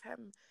scared of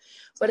him.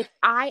 But if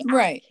I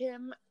ask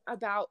him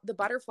about the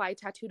butterfly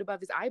tattooed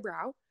above his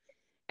eyebrow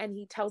and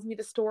he tells me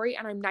the story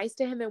and I'm nice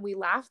to him and we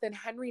laugh, then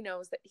Henry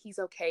knows that he's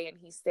okay and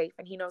he's safe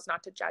and he knows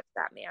not to judge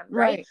that man.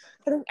 Right.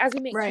 I think as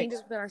we make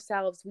changes within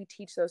ourselves, we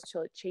teach those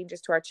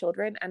changes to our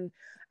children. And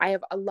I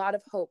have a lot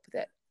of hope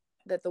that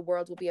the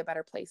world will be a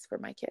better place for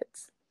my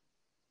kids.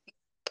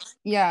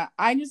 Yeah,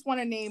 I just want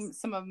to name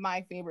some of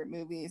my favorite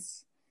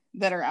movies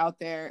that are out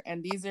there,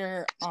 and these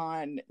are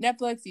on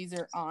Netflix, these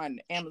are on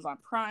Amazon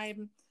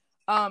Prime.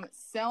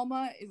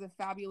 Selma is a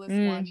fabulous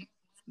one.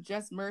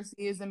 Just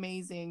Mercy is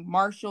amazing.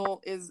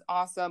 Marshall is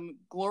awesome.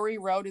 Glory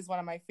Road is one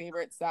of my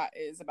favorites. That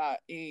is about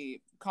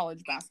a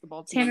college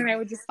basketball team. Tanner and I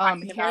were just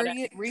talking about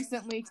Harriet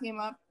recently came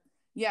up.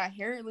 Yeah,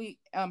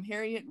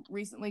 Harriet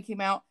recently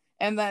came out,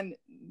 and then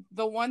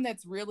the one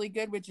that's really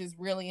good, which is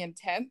really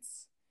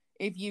intense.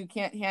 If you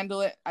can't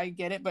handle it, I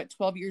get it. But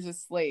 12 Years a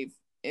Slave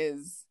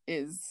is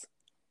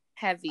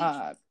heavy,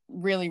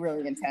 really,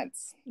 really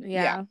intense.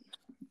 Yeah.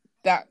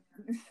 That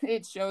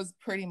it shows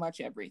pretty much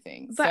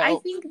everything. But so I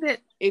think that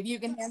if you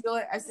can handle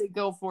it, I say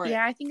go for it.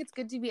 Yeah, I think it's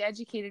good to be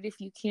educated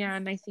if you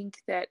can. I think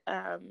that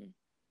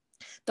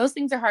those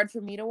things are hard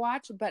for me to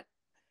watch, but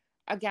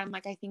again,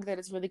 like I think that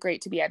it's really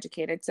great to be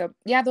educated. So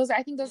yeah,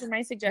 I think those are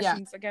my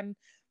suggestions. Again,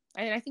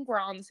 and I think we're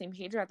all on the same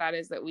page about that,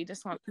 is that we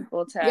just want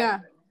people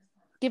to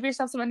give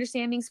yourself some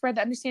understanding, spread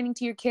the understanding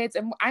to your kids.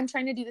 And I'm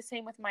trying to do the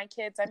same with my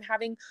kids. I'm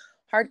having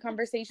hard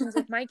conversations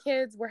with my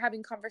kids. We're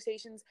having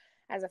conversations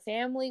as a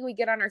family. We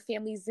get on our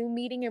family Zoom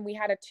meeting and we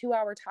had a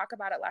 2-hour talk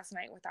about it last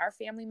night with our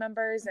family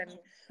members.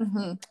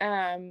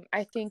 And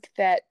I think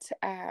that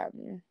I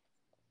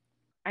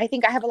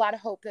have a lot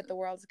of hope that the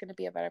world's going to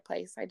be a better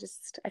place. I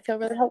feel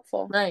really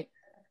hopeful. Right.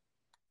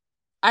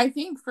 I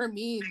think for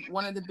me,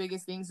 one of the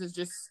biggest things is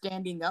just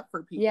standing up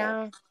for people.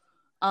 Yeah.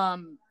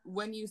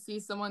 When you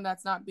see someone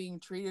that's not being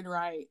treated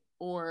right,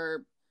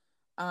 or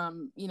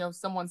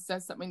someone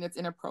says something that's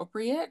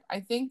inappropriate,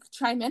 I think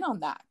chime in on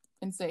that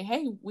and say,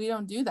 hey, we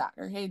don't do that,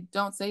 or hey,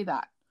 don't say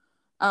that,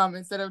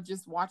 instead of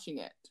just watching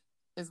it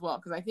as well.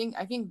 Because I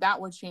think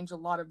that would change a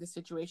lot of the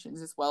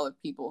situations as well if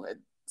people had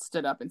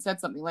stood up and said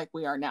something like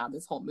we are now.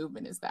 This whole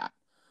movement is that.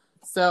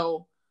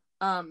 So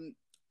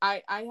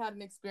I had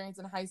an experience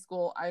in high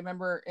school. I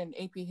remember in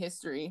AP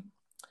history,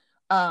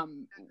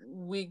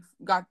 we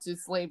got to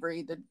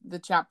slavery, the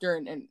chapter,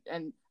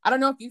 and I don't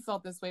know if you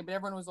felt this way, but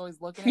everyone was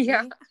always looking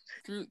at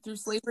me through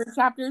slavery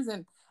chapters,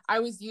 and I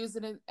was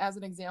using it as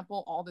an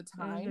example all the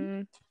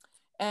time.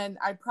 And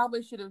I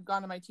probably should have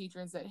gone to my teacher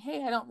and said,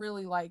 hey, I don't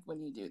really like when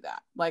you do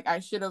that. Like, I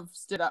should have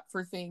stood up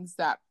for things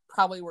that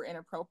probably were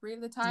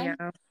inappropriate at the time,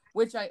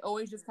 which I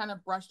always just kind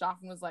of brushed off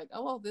and was like,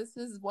 oh, well, this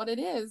is what it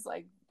is.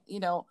 Like,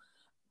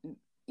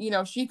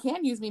 she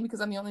can use me because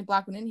I'm the only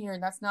Black one in here,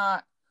 and that's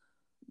not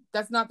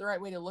the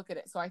right way to look at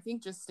it. So I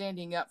think just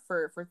standing up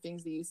for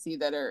things that you see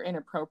that are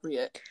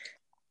inappropriate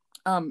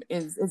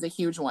is a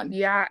huge one.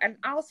 Yeah. And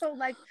also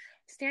like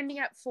standing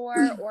up for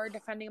or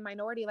defending a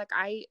minority. Like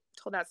I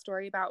told that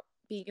story about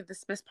being in the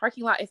Smith's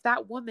parking lot. If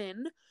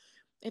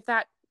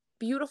that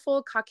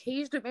beautiful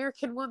Caucasian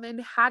American woman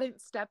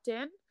hadn't stepped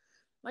in,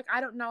 like,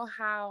 I don't know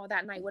how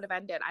that night would have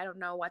ended. I don't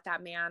know what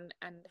that man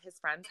and his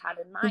friends had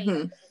in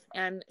mind.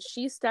 And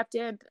she stepped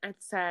in and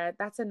said,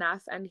 that's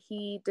enough. And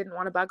he didn't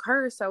want to bug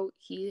her. So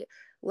he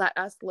let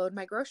us load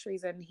my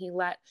groceries and he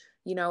let,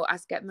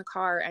 us get in the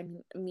car,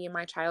 and me and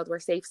my child were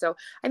safe. So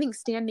I think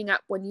standing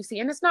up when you see,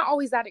 and it's not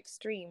always that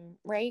extreme,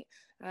 right?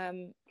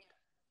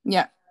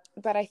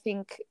 But I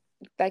think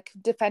like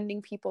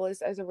defending people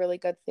is a really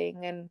good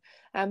thing.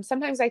 And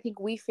sometimes I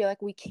think we feel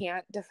like we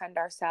can't defend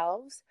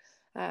ourselves.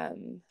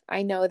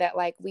 I know that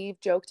like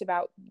we've joked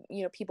about,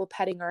 people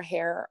petting our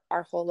hair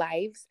our whole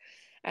lives.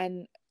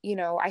 And,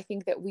 I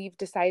think that we've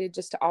decided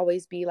just to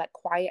always be like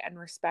quiet and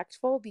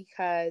respectful,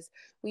 because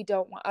we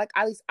don't want, like,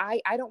 at least I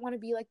don't want to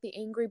be like the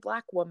angry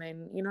Black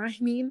woman, you know what I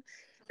mean?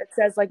 That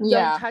says like,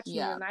 don't touch me.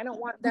 And I don't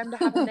want them to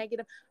have a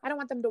negative, I don't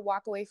want them to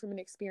walk away from an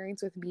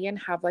experience with me and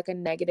have like a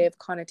negative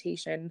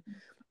connotation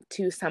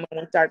to someone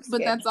with dark skin.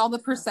 But that's all the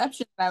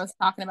perception that I was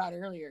talking about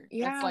earlier.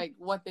 It's like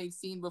what they've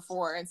seen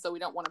before. And so we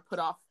don't want to put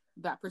off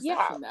that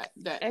perception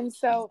that and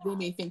so they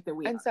may think that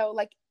we and are. So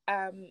like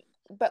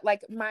but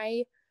like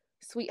my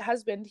sweet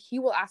husband, he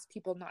will ask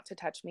people not to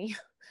touch me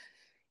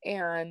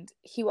and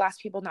he will ask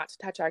people not to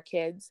touch our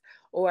kids.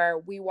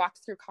 Or we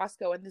walked through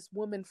Costco and this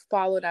woman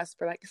followed us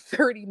for like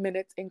 30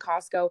 minutes in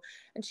Costco,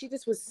 and she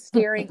just was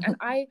staring. And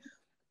I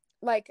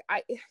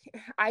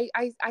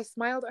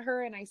smiled at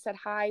her and I said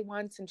hi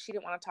once, and she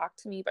didn't want to talk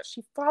to me, but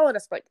she followed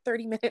us for like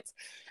 30 minutes.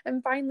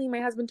 And finally my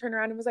husband turned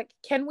around and was like,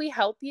 can we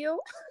help you?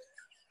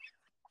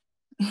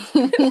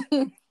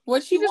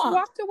 What she just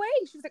walked away.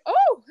 She was like,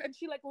 oh, and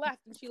she like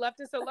left, and she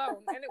left us alone.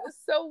 And it was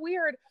so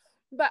weird.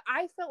 but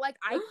I felt like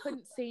I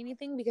couldn't say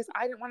anything because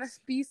I didn't want to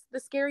be the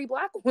scary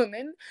Black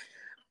woman.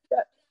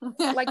 But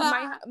like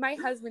my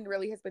husband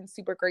really has been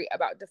super great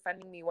about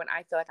defending me when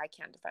I feel like I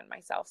can't defend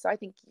myself. So I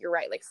think you're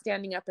right. Like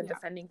standing up and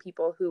defending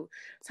people who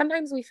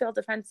sometimes we feel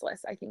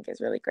defenseless, I think is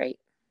really great.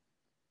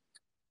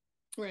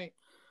 Right.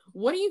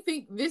 What do you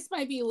think? This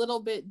might be a little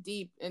bit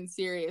deep and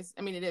serious.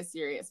 I mean, it is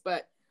serious,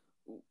 but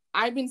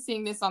I've been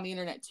seeing this on the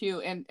internet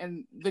too.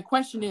 And the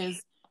question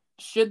is,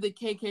 should the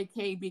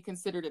KKK be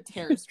considered a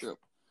terrorist group?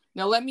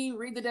 Now, let me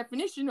read the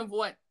definition of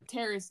what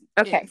terrorist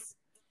is.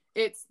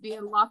 It's the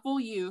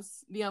unlawful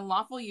use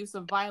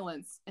of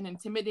violence and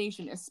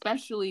intimidation,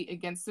 especially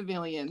against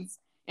civilians,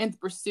 and the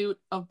pursuit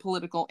of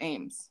political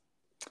aims.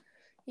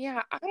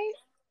 Yeah,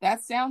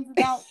 that sounds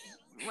about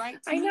right.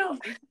 I know.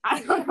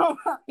 I don't know.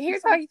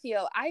 Here's how I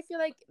feel. I feel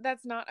like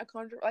that's not a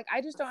like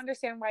I just don't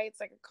understand why it's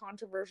like a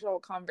controversial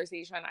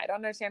conversation. I don't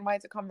understand why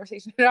it's a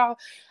conversation at all.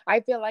 I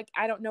feel like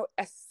I don't know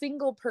a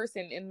single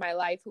person in my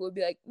life who would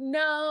be like,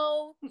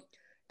 no,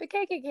 the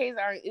KKKs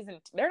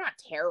they're not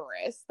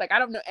terrorists. Like I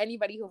don't know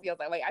anybody who feels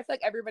that way. I feel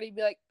like everybody would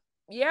be like,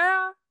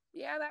 yeah,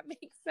 that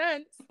makes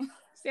sense.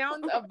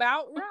 Sounds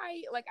about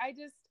right. Like I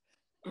just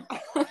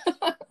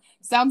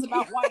sounds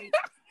about white.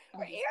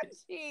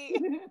 Angie.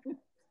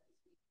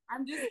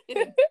 I'm just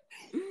kidding.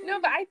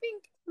 No, but I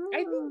think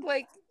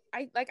like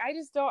I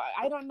just don't.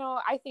 I don't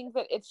know. I think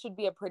that it should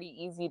be a pretty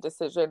easy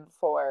decision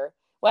for.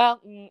 Well,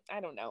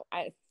 I don't know.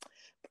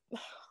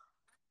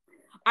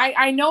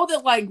 I know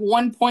that like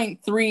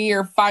 1.3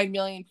 or 5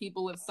 million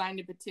people have signed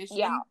a petition.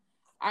 Yeah.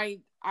 I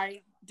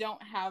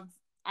don't have.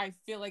 I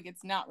feel like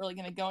it's not really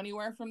going to go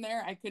anywhere from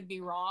there. I could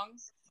be wrong,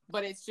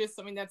 but it's just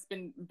something that's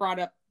been brought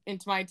up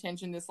into my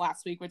attention this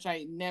last week, which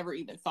I never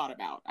even thought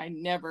about. I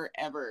never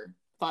ever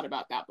thought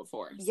about that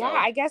before. Yeah, so.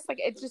 I guess like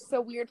it's just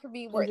so weird for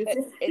me where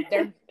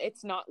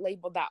it's not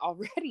labeled that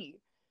already.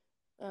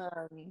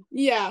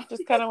 Yeah,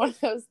 just kind of one of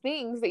those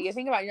things that you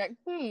think about. You're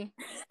like,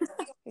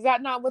 is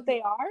that not what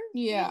they are?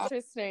 Yeah,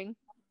 interesting.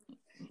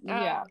 So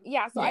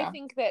yeah. I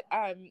think that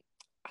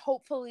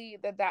hopefully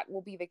that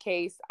will be the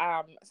case.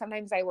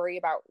 Sometimes I worry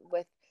about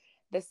with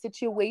the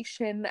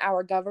situation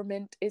our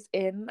government is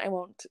in. I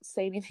won't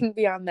say anything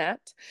beyond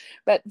that,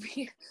 but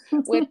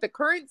with the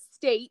current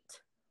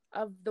state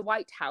of the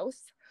White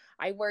House,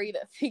 I worry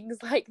that things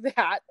like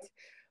that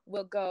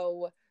will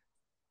go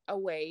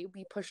away,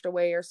 be pushed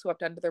away or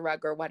swept under the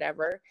rug or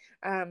whatever.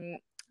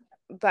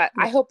 But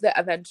I hope that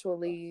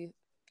eventually,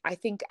 I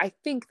think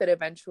that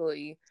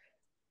eventually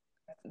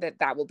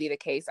that will be the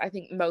case. I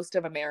think most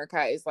of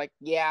America is like,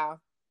 yeah,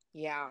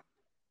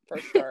 for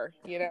sure,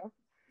 you know?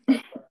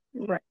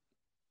 Right.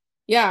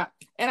 Yeah.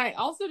 And I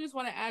also just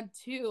want to add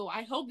too,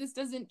 I hope this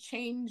doesn't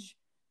change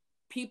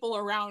people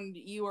around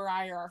you or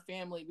I or our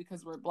family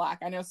because we're Black.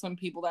 I know some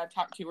people that I've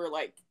talked to are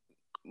like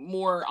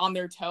more on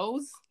their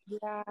toes.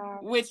 Yeah.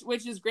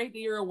 Which is great that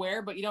you're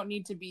aware, but you don't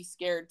need to be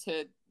scared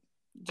to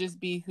just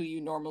be who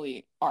you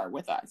normally are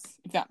with us,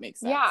 if that makes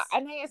sense. Yeah,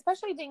 and I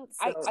especially think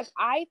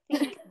I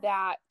think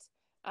that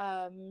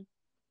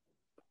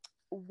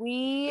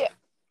we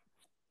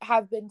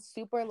have been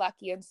super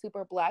lucky and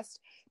super blessed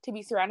to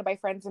be surrounded by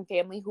friends and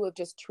family who have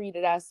just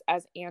treated us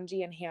as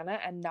Angie and Hannah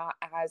and not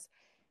as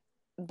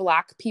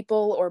Black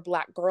people or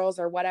Black girls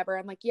or whatever.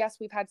 And like, yes,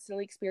 we've had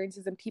silly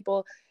experiences and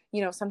people,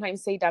 you know,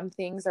 sometimes say dumb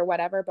things or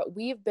whatever, but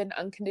we've been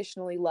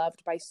unconditionally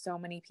loved by so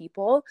many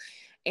people.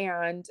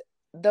 And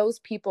those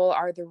people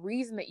are the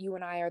reason that you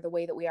and I are the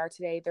way that we are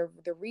today. They're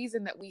the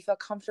reason that we feel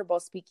comfortable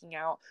speaking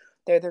out.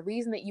 They're the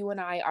reason that you and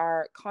I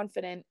are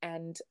confident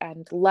and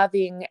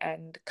loving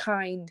and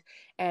kind.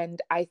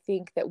 And I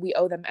think that we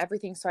owe them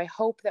everything. So I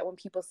hope that when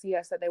people see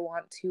us, that they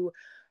want to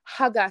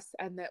hug us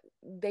and that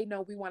they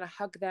know we want to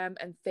hug them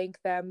and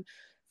thank them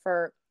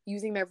for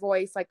using their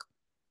voice. Like,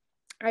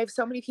 I have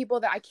so many people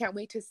that I can't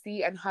wait to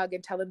see and hug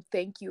and tell them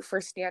thank you for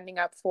standing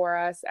up for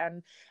us.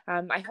 And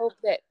I hope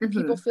that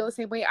people feel the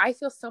same way. I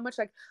feel so much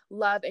like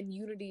love and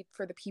unity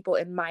for the people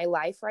in my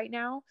life right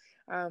now.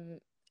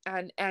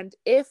 And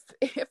if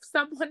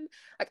someone,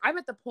 like, I'm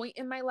at the point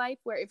in my life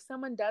where if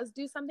someone does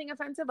do something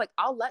offensive, like,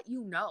 I'll let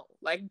you know.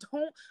 Like,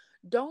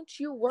 don't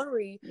you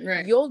worry.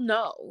 Right. You'll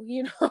know,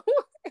 you know?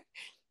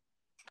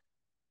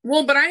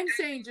 Well, but I'm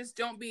saying just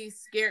don't be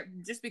scared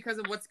just because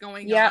of what's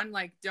going on.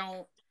 Like,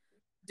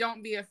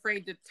 don't be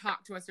afraid to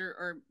talk to us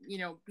or, you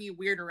know, be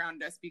weird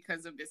around us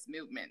because of this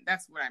movement.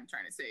 That's what I'm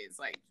trying to say is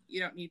like, you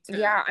don't need to.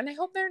 Yeah. And I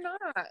hope they're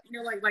not,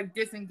 you know, like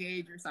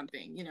disengage or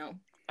something, you know.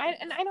 I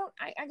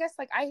guess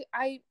like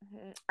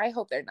I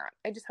hope they're not.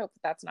 I just hope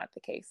that's not the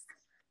case.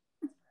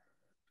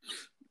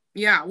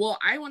 Yeah. Well,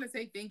 I want to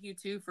say thank you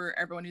too for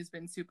everyone who's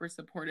been super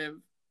supportive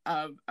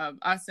of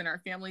us and our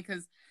family.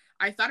 Cause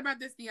I thought about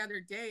this the other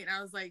day and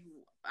I was like,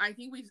 I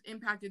think we've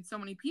impacted so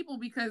many people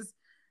because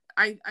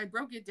I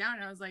broke it down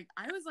and I was like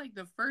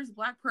the first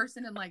Black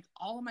person in like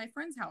all of my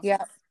friends' houses.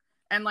 Yeah.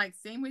 And like,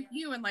 same with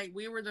you. And like,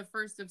 we were the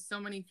first of so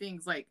many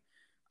things. Like,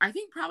 I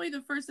think probably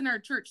the first in our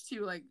church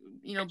too, like,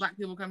 you know, Black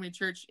people coming to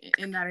church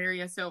in that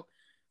area. So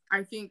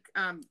I think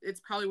it's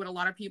probably what a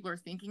lot of people are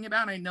thinking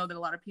about. I know that a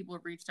lot of people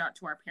have reached out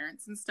to our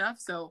parents and stuff.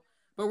 So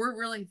but we're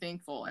really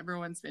thankful.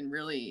 Everyone's been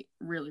really,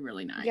 really,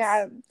 really nice.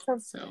 Yeah.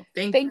 So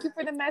thank you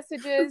for the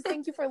messages.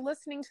 Thank you for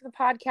listening to the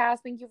podcast.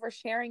 Thank you for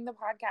sharing the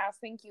podcast.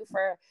 Thank you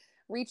for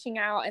reaching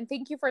out. And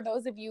thank you for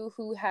those of you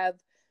who have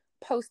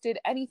posted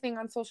anything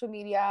on social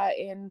media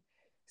in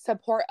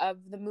support of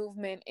the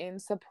movement, in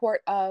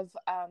support of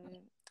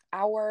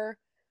our,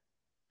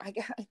 I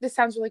guess this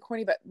sounds really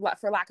corny, but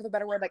for lack of a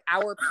better word, like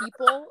our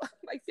people.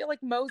 I feel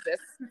like Moses.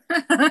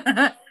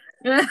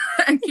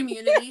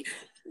 Community.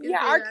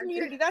 Yeah, our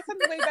community. That sounds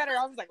way better.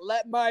 I was like,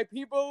 let my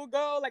people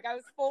go. Like I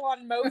was full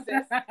on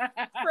Moses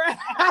for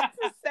half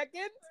a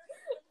second.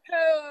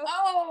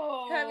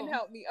 Oh, heaven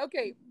help me.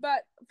 Okay,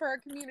 but for our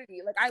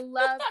community, like I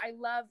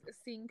love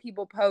seeing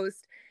people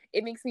post.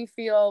 It makes me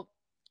feel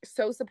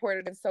so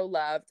supported and so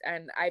loved,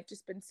 and I've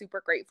just been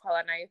super grateful.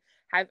 And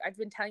I've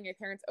been telling my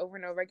parents over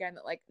and over again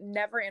that like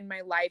never in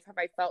my life have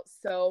I felt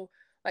so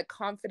like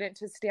confident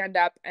to stand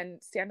up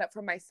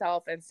for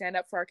myself and stand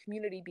up for our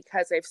community,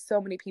 because I have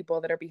so many people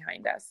that are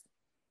behind us.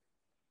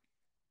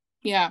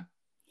 Yeah.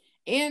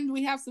 And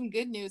we have some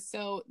good news.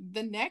 So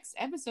the next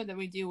episode that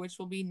we do, which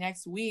will be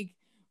next week,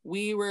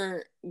 we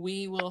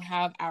will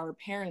have our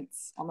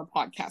parents on the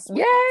podcast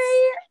with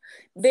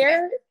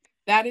us.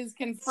 That is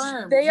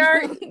confirmed. They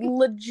are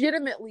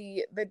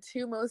legitimately the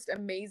two most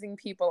amazing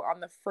people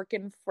on the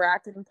freaking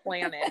fracking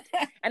planet.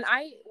 And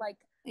I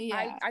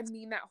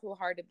mean that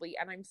wholeheartedly.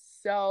 And I'm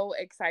so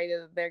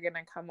excited that they're going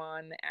to come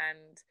on.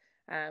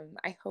 And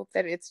I hope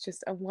that it's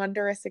just a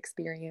wondrous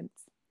experience.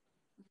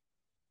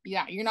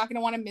 Yeah, you're not going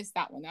to want to miss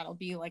that one. That'll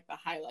be like the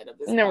highlight of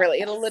this. No, podcast.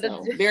 really. It'll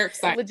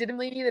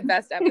legitimately be the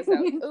best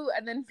episode. Ooh,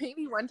 and then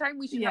maybe one time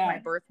we should have my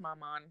birth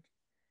mom on.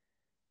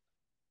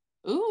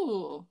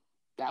 Ooh,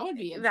 that would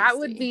be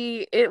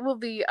interesting. It will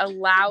be a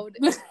loud,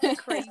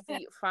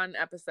 crazy, fun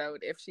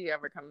episode if she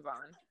ever comes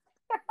on.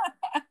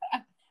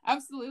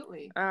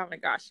 Absolutely. Oh my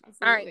gosh.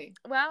 Absolutely. All right.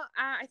 Well,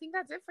 I think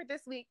that's it for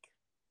this week.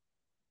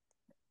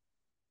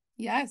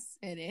 Yes,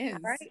 it is.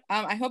 All right.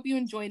 I hope you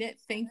enjoyed it.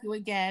 Thank you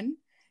again.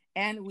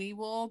 And we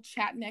will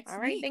chat next week.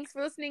 All right. Thanks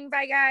for listening.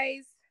 Bye,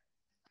 guys.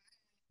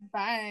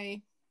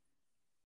 Bye.